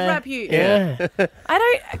 handcuffs. glad wrap you. Yeah.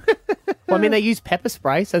 I don't. Well, I mean, they use pepper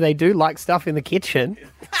spray, so they do like stuff in the kitchen.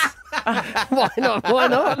 Why not? Why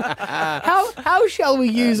not? How shall we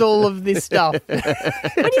use all of this stuff? When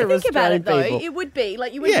you think about it, though, it would be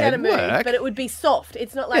like you wouldn't Yeah, be able to it'd move, work. but it would be soft.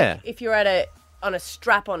 It's not like Yeah. if you're on a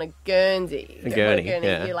strap on a Guernsey. A gurney,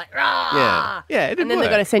 yeah. You're like, rah! Yeah. Yeah, it'd And then work.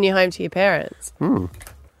 they've got to send you home to your parents.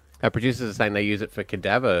 Our producers are saying they use it for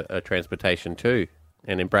cadaver transportation too,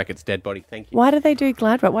 and in brackets, dead body. Thank you. Why do they do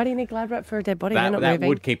glad wrap? Why do you need glad wrap for a dead body? They're That, not that moving.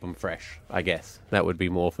 would keep them fresh, I guess. That would be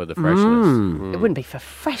more for the freshness. It wouldn't be for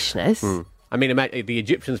freshness. I mean, the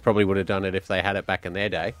Egyptians probably would have done it if they had it back in their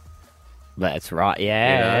day. That's right, You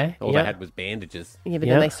yeah. know? All yeah. they had was bandages. Yeah, but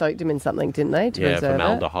Yeah. then they soaked him in something, didn't they, to Yeah, preserve it?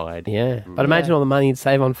 formaldehyde. Yeah. But imagine all the money you'd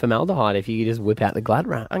save on formaldehyde if you could just whip out the glad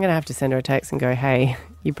wrap. I'm going to have to send her a text and go, hey,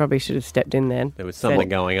 you probably should have stepped in then. There was something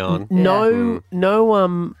going on. No,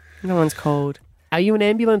 No one's called. Are you an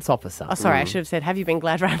ambulance officer? Oh, sorry, I should have said, have you been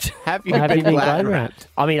glad wrapped? Have you Have you been glad wrapped? wrapped?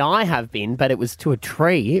 I mean, I have been, but it was to a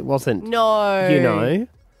tree. It wasn't, No. you know.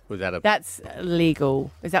 Was that a That's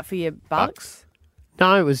legal. Is that for your bucks?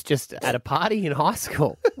 No, it was just at a party in high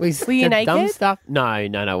school. We Were you did dumb naked? stuff. No,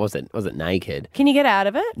 it wasn't naked. Can you get out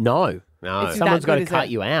of it? No. No. It's Someone's that got good, to is cut it?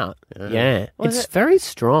 you out. Yeah. Was It's it- very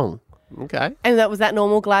strong. Okay. And was that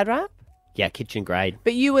normal glad wrap? Yeah, kitchen grade.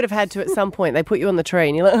 But you would have had to at some point. They put you on the tree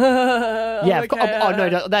and you're like, Yeah, of course. Oh,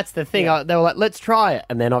 no, that's the thing. They were like, let's try it.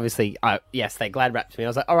 And then obviously, yes, they glad wrapped me. I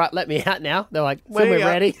was like, all right, let me out now. They're like, when we're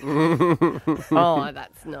ready. Oh,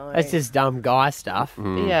 that's nice. That's just dumb guy stuff.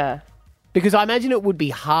 Yeah. Because I imagine it would be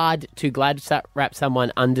hard to glad wrap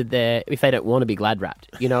someone under their if they don't want to be glad wrapped.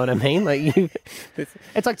 You know what I mean? Like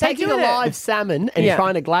it's like taking a live salmon and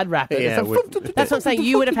trying to glad wrap it. Yeah, That's what I'm saying.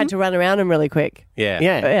 You would have had to run around them really quick. Yeah.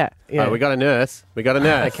 Yeah. Oh, we got a nurse.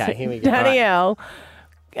 Okay, here we go. Danielle,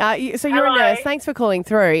 so you're a nurse. Thanks for calling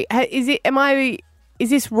through. Is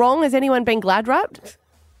this wrong? Has anyone been glad wrapped?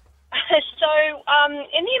 So,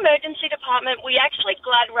 in the emergency department, we actually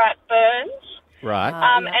glad wrap burns. Right.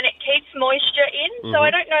 And it keeps moisture in. So I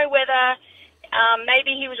don't know whether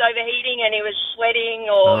maybe he was overheating and he was sweating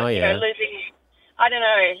or losing. I don't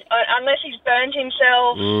know. Unless he's burned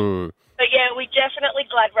himself. But yeah, we definitely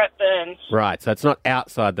glad wrap burns. Right. So it's not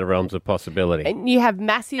outside the realms of possibility. And you have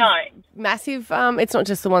massive. It's not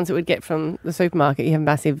just the ones that we'd get from the supermarket. You have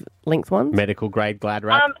massive length ones. Medical grade glad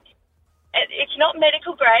wrap. It's not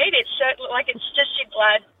medical grade. It's certainly like it's just your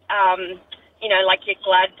glad. Like your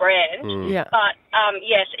glad brand. Yeah. But,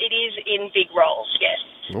 yes, it is in big rolls, yes.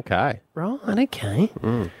 Okay. Right, okay.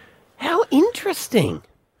 How interesting.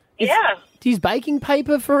 Do you use baking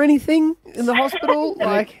paper for anything in the hospital?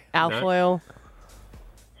 Like alfoil?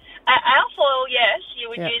 Alfoil, yes. You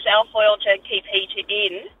would use alfoil to keep heat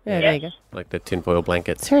in. Yeah, there you go. Like the tinfoil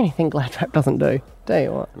blankets. Is there anything glad wrap doesn't do? Tell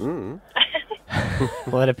you what.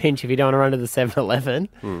 Well, at a pinch, if you don't want to run to the 7-Eleven,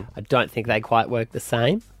 I don't think they quite work the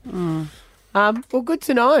same. Well, good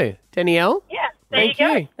to know, Danielle. Yeah, there you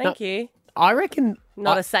go. Thank you. I reckon...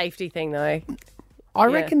 Not a safety thing, though. I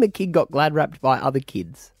reckon the kid got glad wrapped by other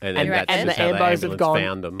kids. And then that's the just how the ambos have ambulance gone,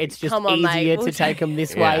 found them. it's just Come on, mate, easier we'll to take them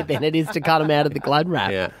this Yeah. way than it is to cut them out of the glad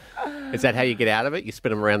wrap. Yeah. Is that how you get out of it? You spin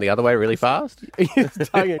them around the other way really fast?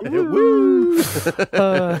 Woo!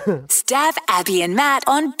 Stab Abby and Matt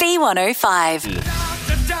on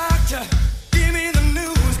B105. Doctor, give me the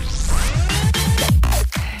news.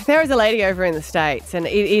 There is a lady over in the States, and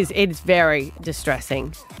it's very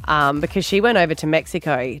distressing because she went over to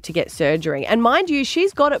Mexico to get surgery. And mind you,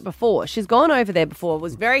 she's got it before. She's gone over there before,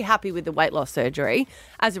 was very happy with the weight loss surgery.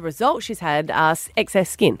 As a result, she's had excess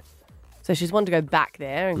skin. So she's wanted to go back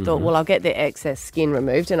there and thought, well, I'll get the excess skin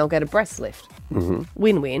removed and I'll get a breast lift.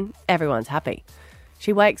 Win-win. Everyone's happy.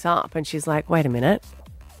 She wakes up and she's like, wait a minute.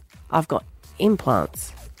 I've got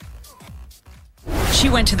implants. She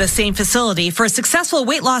went to the same facility for a successful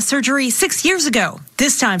weight loss surgery 6 years ago.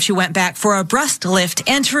 This time she went back for a breast lift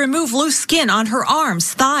and to remove loose skin on her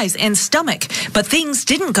arms, thighs, and stomach. But things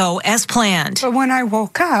didn't go as planned. But when I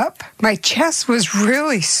woke up, my chest was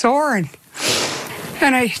really sore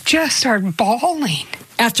and I just started bawling.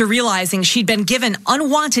 After realizing she'd been given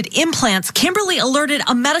unwanted implants, Kimberly alerted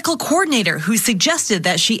a medical coordinator who suggested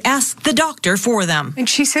that she ask the doctor for them. And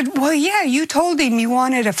she said, well, yeah, you told him you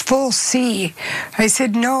wanted a full C. I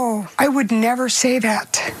said, no, I would never say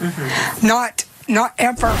that. Not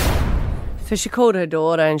ever. So she called her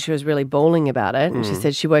daughter and she was really bawling about it. And she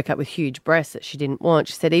said she woke up with huge breasts that she didn't want.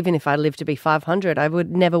 She said, even if I lived to be 500, I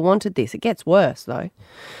would never wanted this. It gets worse, though.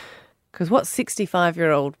 Because what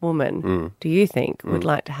 65-year-old woman do you think would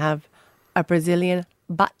like to have a Brazilian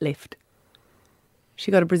butt lift?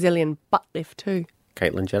 She got a Brazilian butt lift too.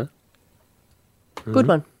 Caitlyn Jenner. Good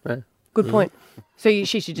one. Yeah. Good point. So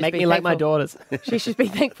she should just Make be me like my thankful. daughters. She should be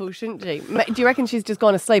thankful, shouldn't she? Do you reckon she's just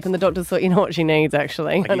gone to sleep and the doctors thought, you know what she needs,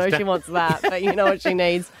 actually? I know she wants that, but you know what she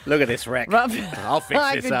needs? Look at this wreck. I'll fix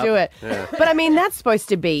I this could up. do it. Yeah. But I mean, that's supposed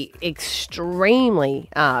to be extremely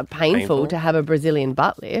painful to have a Brazilian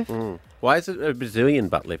butt lift. Why is it a Brazilian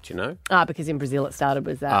butt lift, you know? Because in Brazil it started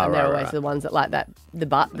with that, Oh, and they're right, always right. the ones that like that, the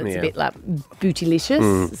butt that's Yeah. a bit like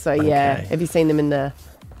bootylicious. So yeah, Okay. have you seen them in the,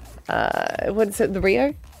 what is it, the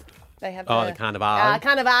Rio? They have Oh, the Carnival.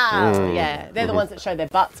 Carnival. Yeah, they're the ones that show their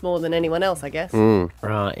butts more than anyone else, I guess.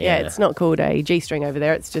 Right, Yeah, it's not called a G-string over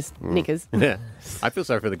there. It's just knickers. Yeah. I feel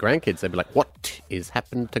sorry for the grandkids. They'd be like, what is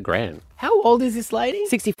happened to Gran? How old is this lady?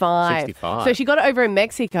 65. 65. So she got it over in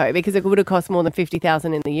Mexico because it would have cost more than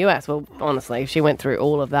 $50,000 in the US. Well, honestly, if she went through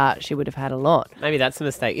all of that, she would have had a lot. Maybe that's a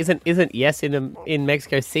mistake. Isn't yes in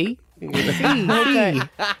Mexico C?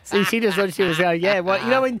 See, she just thought she was going, yeah, well, you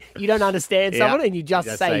know when you don't understand Yeah. someone and you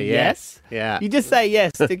just say yes? Yeah. You just say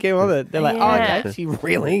yes to get on it. They're like, Yeah. oh, okay, she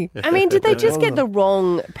really? I mean, did they just get the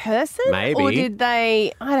wrong person? Maybe. Or did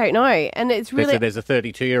they, I don't know. And it's really, There's a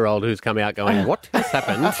 32-year-old who's come out going, what has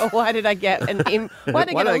happened? why did I get why did I Why get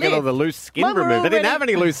a did they get all lift? the loose skin Mine were removed? They didn't already- have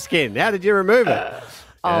any loose skin. How did you remove it?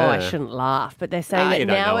 Oh, I Yeah. shouldn't laugh, but they're saying You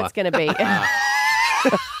that don't now know it's her. going to be...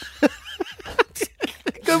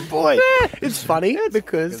 Good boy. It's funny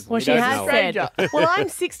because Well, she has said, well, I'm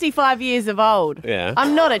 65 years of old. Yeah.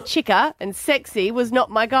 I'm not a chicker, and sexy was not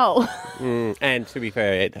my goal. And to be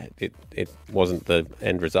fair, it wasn't the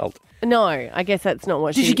end result. No, I guess that's not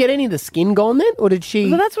what Did she get any of the skin gone then, or did she?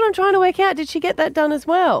 Well, that's what I'm trying to work out. Did she get that done as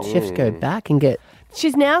well? She have to go back and get.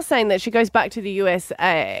 She's now saying that she goes back to the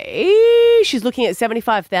USA. She's looking at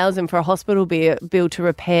 $75,000 for a hospital bill to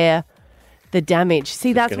repair the damage.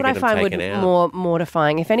 See, that's gonna what I get them find taken more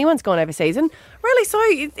mortifying. If anyone's gone overseas, and really so,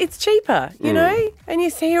 it's cheaper, you know? And you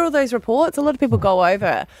see all those reports. A lot of people go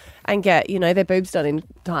over and get, their boobs done in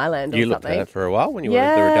Thailand or You looked something. at it for a while when you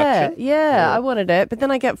wanted the reduction. Yeah, I wanted it. But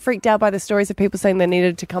then I get freaked out by the stories of people saying they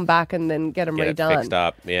needed to come back and then get them Get it redone. fixed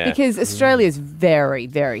up, yeah. Because Australia's very,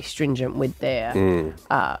 very stringent with their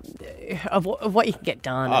of what you can get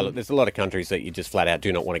done. Oh, look, there's a lot of countries that you just flat out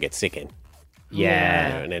do not want to get sick in.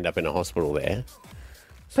 Yeah. And end up in a hospital there.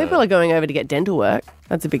 People are going over to get dental work.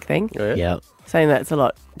 That's a big thing. Yeah. Saying that it's a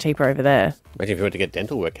lot cheaper over there. Imagine if you went to get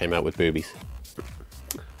dental work, came out with boobies.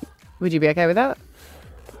 Would you be okay with that?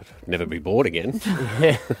 Never be bored again.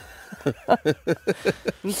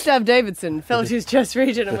 Stav Davidson felt his chest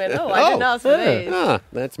region and went, I didn't ask for these.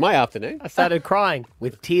 That's my afternoon. I started crying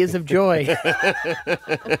with tears of joy.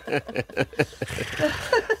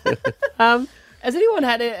 Has anyone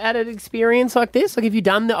had an experience like this? Like, have you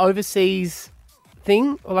done the overseas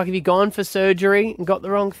thing? Or, like, have you gone for surgery and got the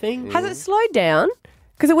wrong thing? Has it slowed down?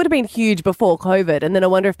 Because it would have been huge before COVID, and then I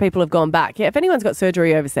wonder if people have gone back. Yeah, if anyone's got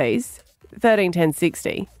surgery overseas, 13, 10,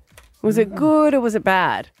 60, was it good or was it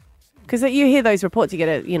bad? Because you hear those reports, you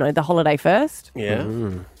get the holiday first. Yeah.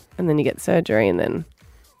 And then you get surgery and then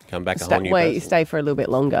come back a whole new you person. stay for a little bit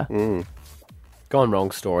longer. Gone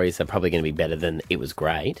wrong stories are probably going to be better than it was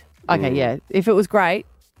great. Okay, yeah. If it was great,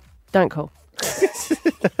 don't call.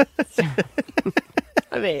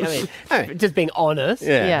 I mean, just being honest.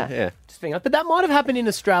 Yeah. Just being honest. But that might have happened in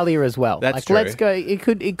Australia as well. That's like, true. Let's go. It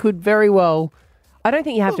could very well. I don't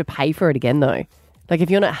think you have to pay for it again, though. Like, if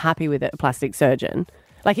you're not happy with it, a plastic surgeon.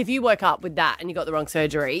 Like, if you woke up with that and you got the wrong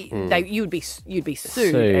surgery, you'd be sued.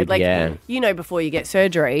 Sued, Like, yeah. Before you get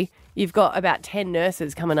surgery, you've got about 10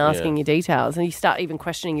 nurses come and asking you details, and you start even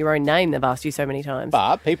questioning your own name. They've asked you so many times.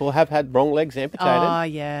 But people have had wrong legs amputated. Oh,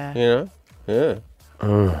 yeah. Yeah.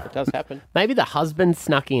 It does happen. Maybe the husband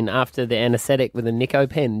snuck in after the anaesthetic with a Nico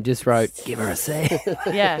pen and just wrote, "Give her a C."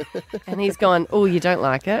 Yeah. And he's gone, oh, you don't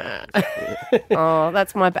like it? Oh,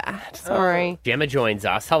 that's my bad. Sorry. Gemma joins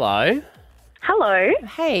us. Hello. Hello.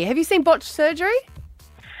 Hey, have you seen botched surgery?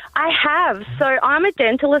 I have. So I'm a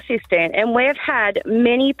dental assistant, and we've had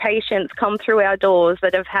many patients come through our doors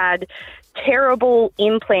that have had terrible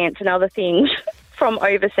implants and other things from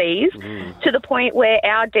overseas to the point where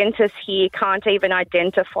our dentists here can't even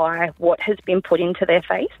identify what has been put into their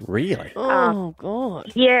face. Really? Oh,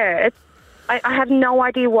 God. Yeah. I have no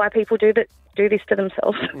idea why people do this to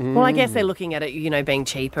themselves. Well, I guess they're looking at it, being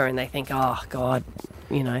cheaper, and they think, oh, God,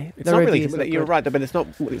 It's not really, you're right, but it's not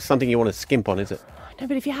something you want to skimp on, is it? No,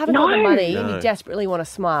 but if you haven't got the money and you desperately want to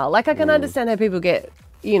smile, like I can understand how people get,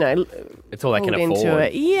 it's all they can pulled into afford.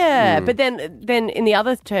 it. Yeah, but then in the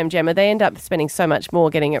other term, Gemma, they end up spending so much more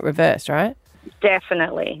getting it reversed, right?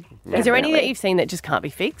 Definitely. Is there any that you've seen that just can't be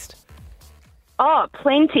fixed? Oh,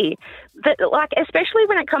 plenty. Especially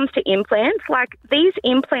when it comes to implants, like these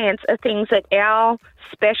implants are things that our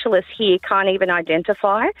specialists here can't even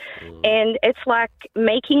identify. And it's like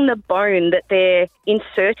making the bone that they're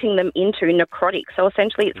inserting them into necrotic. So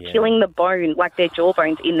essentially it's killing the bone, like their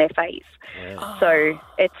jawbones in their face. So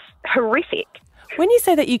it's horrific. When you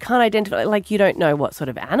say that you can't identify, like you don't know what sort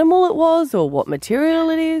of animal it was or what material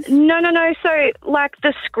it is? No. So like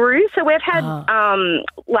the screws, so we've had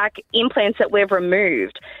like implants that we've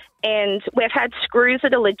removed, and we've had screws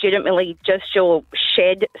that are legitimately just your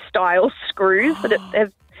shed style screws that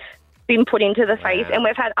have been put into the face, and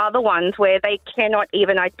we've had other ones where they cannot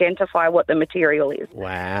even identify what the material is.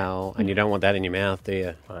 Wow. And you don't want that in your mouth, do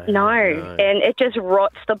you? No. And it just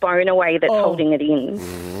rots the bone away that's holding it in.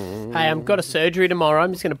 Hey, I've got a surgery tomorrow.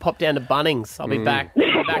 I'm just going to pop down to Bunnings. I'll be back.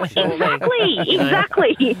 shortly.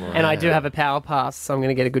 Exactly. And I do have a power pass, so I'm going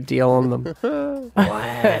to get a good deal on them.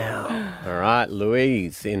 Wow. All right,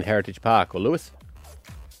 Louise in Heritage Park. Or Lewis?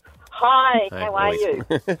 Hi, Hey, how are you?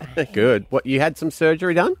 Louise. Good. What, you had some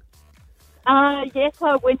surgery done? Yes,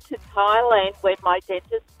 I went to Thailand when my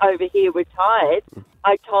dentist over here retired.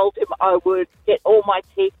 I told him I would get all my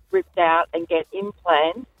teeth ripped out and get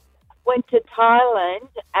implants. Went to Thailand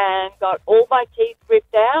and got all my teeth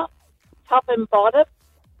ripped out, top and bottom,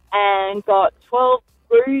 and got 12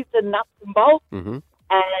 screws and nuts and bolts. Mm-hmm.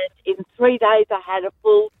 And in 3 days I had a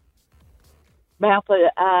full mouth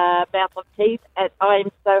of teeth, and I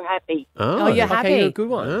am so happy. Oh, you're happy. Okay, you're a good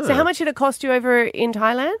one. So how much did it cost you over in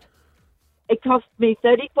Thailand? It cost me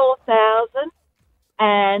 $34,000,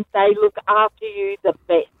 and they look after you the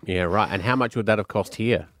best. Yeah, right. And how much would that have cost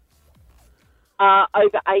here?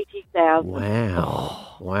 Over $80,000.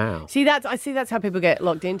 Wow. Wow. See, that's how people get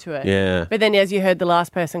locked into it. Yeah. But then, as you heard the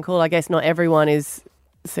last person call, I guess not everyone is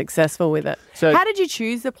successful with it. So- how did you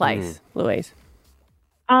choose the place, Louise?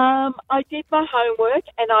 I did my homework,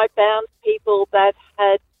 and I found people that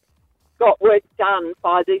had got work done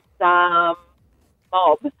by this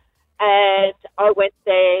mob, and I went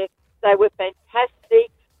there. They were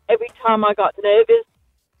fantastic. Every time I got nervous,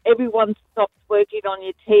 everyone stops working on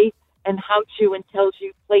your teeth and hugs you and tells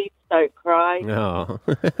you, please don't cry. Oh.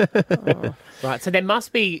 Right, so there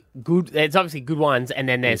must be good. There's obviously good ones, and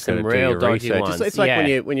then there's You've some gotta do real your dodgy research. ones. It's like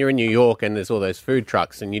yeah. when you're in New York and there's all those food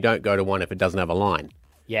trucks and you don't go to one if it doesn't have a line.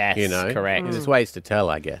 Yes, You know? correct. There's ways to tell,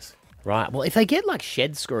 I guess. Right. Well, if they get like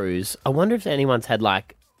shed screws, I wonder if anyone's had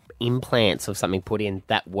like implants of something put in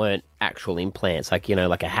that weren't actual implants, like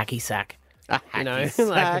like a hacky sack. Like a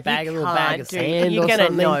little bag of sand. You're or going to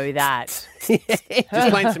something. know that. Just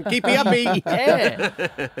playing some keepy uppy.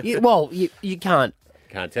 Yeah. Well, you can't.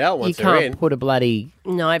 Can't tell once you they're can't in. put a bloody.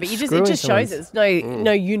 No, but it screw just into shows ones. it's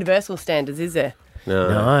no universal standards, is there?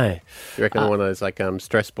 No. You reckon one of those like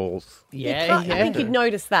stress balls? Yeah, I think you'd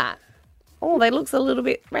notice that. Oh, they looks a little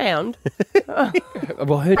bit round.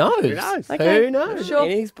 Well, who knows? Who knows? Okay. Who knows? Sure.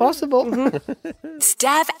 Anything's possible.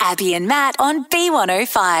 Stab Abby and Matt on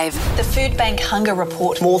B105. The Food Bank Hunger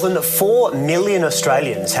Report. More than 4 million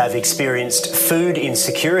Australians have experienced food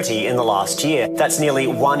insecurity in the last year. That's nearly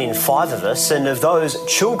 1 in 5 of us, and of those,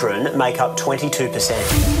 children make up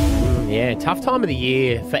 22%. Yeah, tough time of the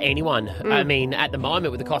year for anyone. I mean, at the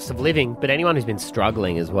moment with the cost of living, but anyone who's been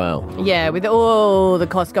struggling as well. Yeah, with all the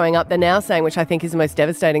costs going up, they're now saying, which I think is the most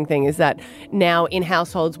devastating thing, is that now in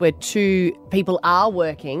households where 2 people are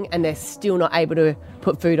working and they're still not able to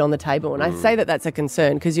put food on the table. And I say that that's a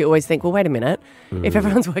concern because you always think, well, wait a minute, if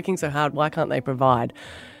everyone's working so hard, why can't they provide?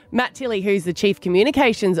 Matt Tilley, who's the Chief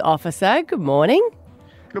Communications Officer, good morning.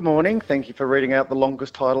 Good morning. Thank you for reading out the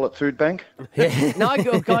longest title at Food Bank. No,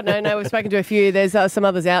 God, no. We've spoken to a few. There's some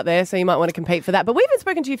others out there, so you might want to compete for that. But we haven't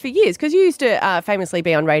spoken to you for years because you used to famously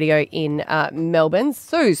be on radio in Melbourne.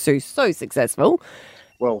 So successful.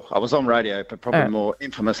 Well, I was on radio, but probably more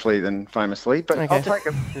infamously than famously. But Okay. I'll take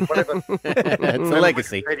it, whatever. It's a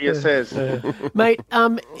legacy. Media says. Mate,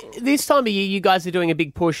 this time of year, you guys are doing a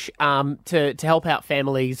big push to help out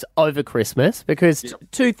families over Christmas because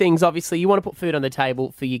 2 things, obviously. You want to put food on the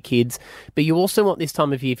table for your kids, but you also want this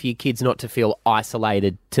time of year for your kids not to feel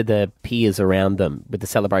isolated to the peers around them with the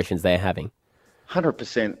celebrations they're having.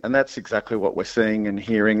 100%, and that's exactly what we're seeing and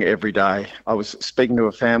hearing every day. I was speaking to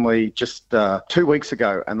a family just 2 weeks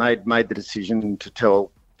ago, and they'd made the decision to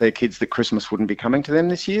tell their kids that Christmas wouldn't be coming to them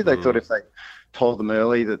this year. They thought if they told them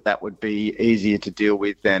early that would be easier to deal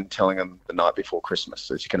with than telling them the night before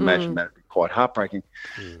Christmas. As you can imagine, that would be quite heartbreaking.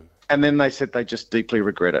 And then they said they just deeply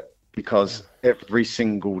regret it because every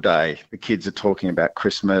single day the kids are talking about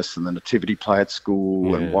Christmas and the nativity play at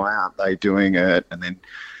school and why aren't they doing it, and then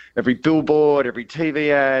every billboard, every TV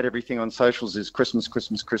ad, everything on socials is Christmas,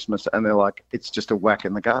 Christmas, Christmas. And they're like, it's just a whack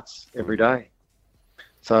in the guts every day.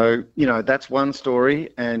 So, that's one story.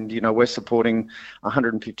 And, we're supporting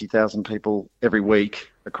 150,000 people every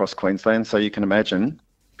week across Queensland. So you can imagine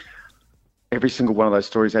every single one of those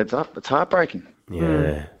stories adds up. It's heartbreaking.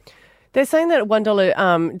 Yeah. They're saying that a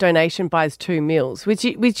 $1 donation buys 2 meals, which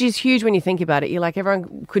is huge when you think about it. You're like,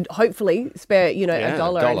 everyone could hopefully spare, a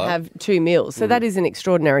dollar and have 2 meals. So that is an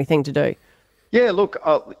extraordinary thing to do. Yeah, look,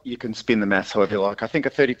 you can spin the maths however you like. I think a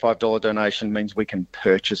 $35 donation means we can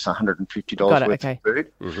purchase $150 worth of food.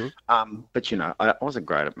 But, I wasn't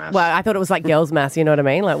great at maths. Well, I thought it was like girls' maths, you know what I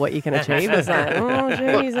mean? Like what you can achieve. It's like,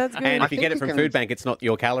 oh, geez, that's good. And if you get it from Food Bank, it's not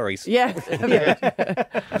your calories. Yeah.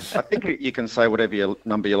 I think you can say whatever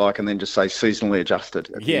number you like and then just say seasonally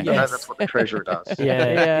adjusted. Yeah. That's what the treasurer does.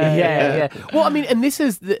 Yeah. Well, I mean, and this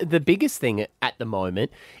is the biggest thing at the moment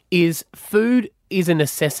is food is a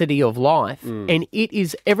necessity of life. And it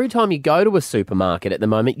is, every time you go to a supermarket at the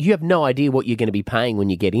moment, you have no idea what you're going to be paying when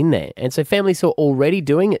you get in there. And so families who are already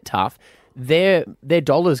doing it tough, their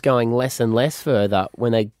dollar's going less and less further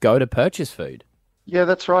when they go to purchase food. Yeah,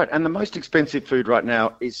 that's right. And the most expensive food right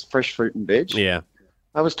now is fresh fruit and veg. Yeah.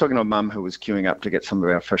 I was talking to a mum who was queuing up to get some of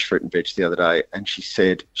our fresh fruit and veg the other day, and she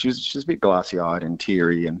said she was a bit glassy-eyed and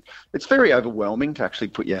teary, and it's very overwhelming to actually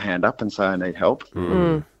put your hand up and say, I need help.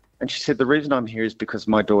 And she said, the reason I'm here is because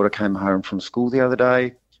my daughter came home from school the other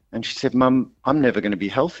day, and she said, Mum, I'm never going to be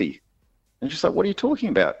healthy. And she's like, what are you talking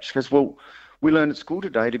about? She goes, well, we learned at school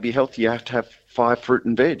today to be healthy, you have to have 5 fruit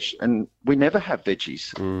and veg, and we never have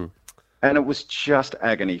veggies. And it was just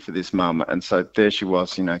agony for this mum. And so there she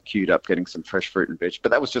was, queued up getting some fresh fruit and veg.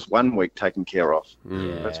 But that was just 1 week taken care of.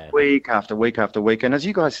 That's week after week after week. And as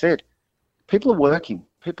you guys said, people are working.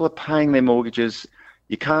 People are paying their mortgages.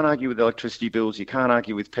 You can't argue with electricity bills. You can't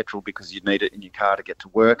argue with petrol because you need it in your car to get to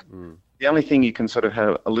work. The only thing you can sort of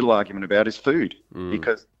have a little argument about is food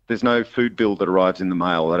because there's no food bill that arrives in the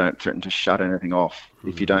mail. They don't threaten to shut anything off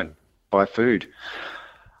if you don't buy food.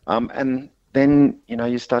 And then,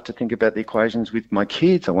 you start to think about the equations with my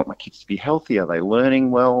kids. I want my kids to be healthy. Are they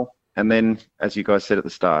learning well? And then, as you guys said at the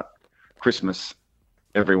start, Christmas,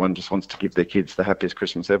 everyone just wants to give their kids the happiest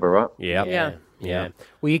Christmas ever, right? Yeah.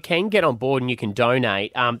 Well, you can get on board and you can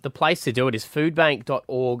donate. The place to do it is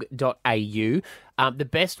foodbank.org.au. The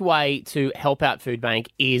best way to help out Foodbank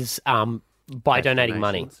is by donating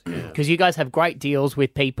money, because you guys have great deals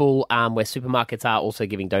with people where supermarkets are also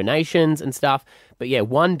giving donations and stuff. But yeah,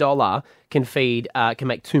 $1 can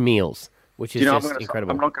make 2 meals, which is just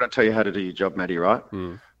incredible. I'm not going to tell you how to do your job, Maddie, right?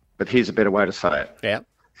 But here's a better way to say it. Yeah.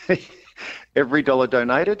 Every $1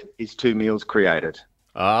 donated is 2 meals created.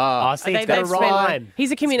 See, it's got a rhyme.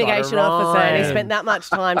 He's a communication officer and he spent that much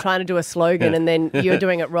time trying to do a slogan and then you're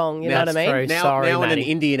doing it wrong. You know what I mean? Now in an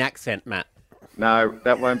Indian accent, Matt. No,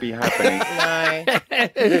 that won't be happening. No.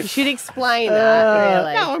 You should explain that,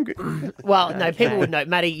 really. No, I'm good. Well, no, people would know.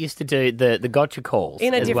 Matty used to do the gotcha calls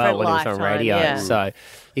in a as different well when he was on lifetime, radio. yeah. So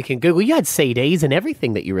you can Google. You had CDs and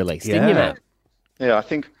everything that you released, didn't you, Matt? Yeah, I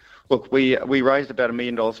think... Look, we raised about $1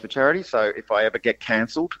 million for charity, so if I ever get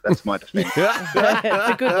cancelled, that's my defence. It's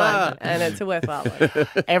a good one, and it's a worthwhile one.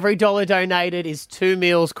 Every $1 donated is 2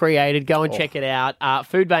 meals created. Go and check it out.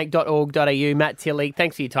 Foodbank.org.au. Matt Tilley,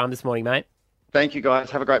 thanks for your time this morning, mate. Thank you, guys.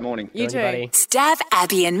 Have a great morning. You too. Buddy. Stab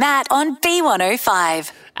Abby and Matt on B105.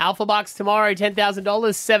 Alpha Bucks tomorrow,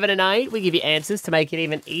 $10,000, 7 and 8. We give you answers to make it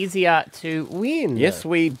even easier to win. Yes,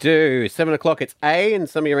 we do. 7 o'clock, it's A, and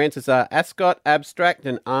some of your answers are Ascot, Abstract,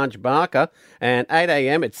 and Arj Barker. And 8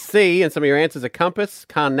 a.m, it's C, and some of your answers are Compass,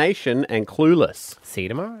 Carnation, and Clueless. See you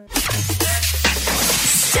tomorrow.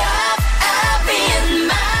 Stab Abby and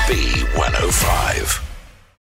Matt. B105.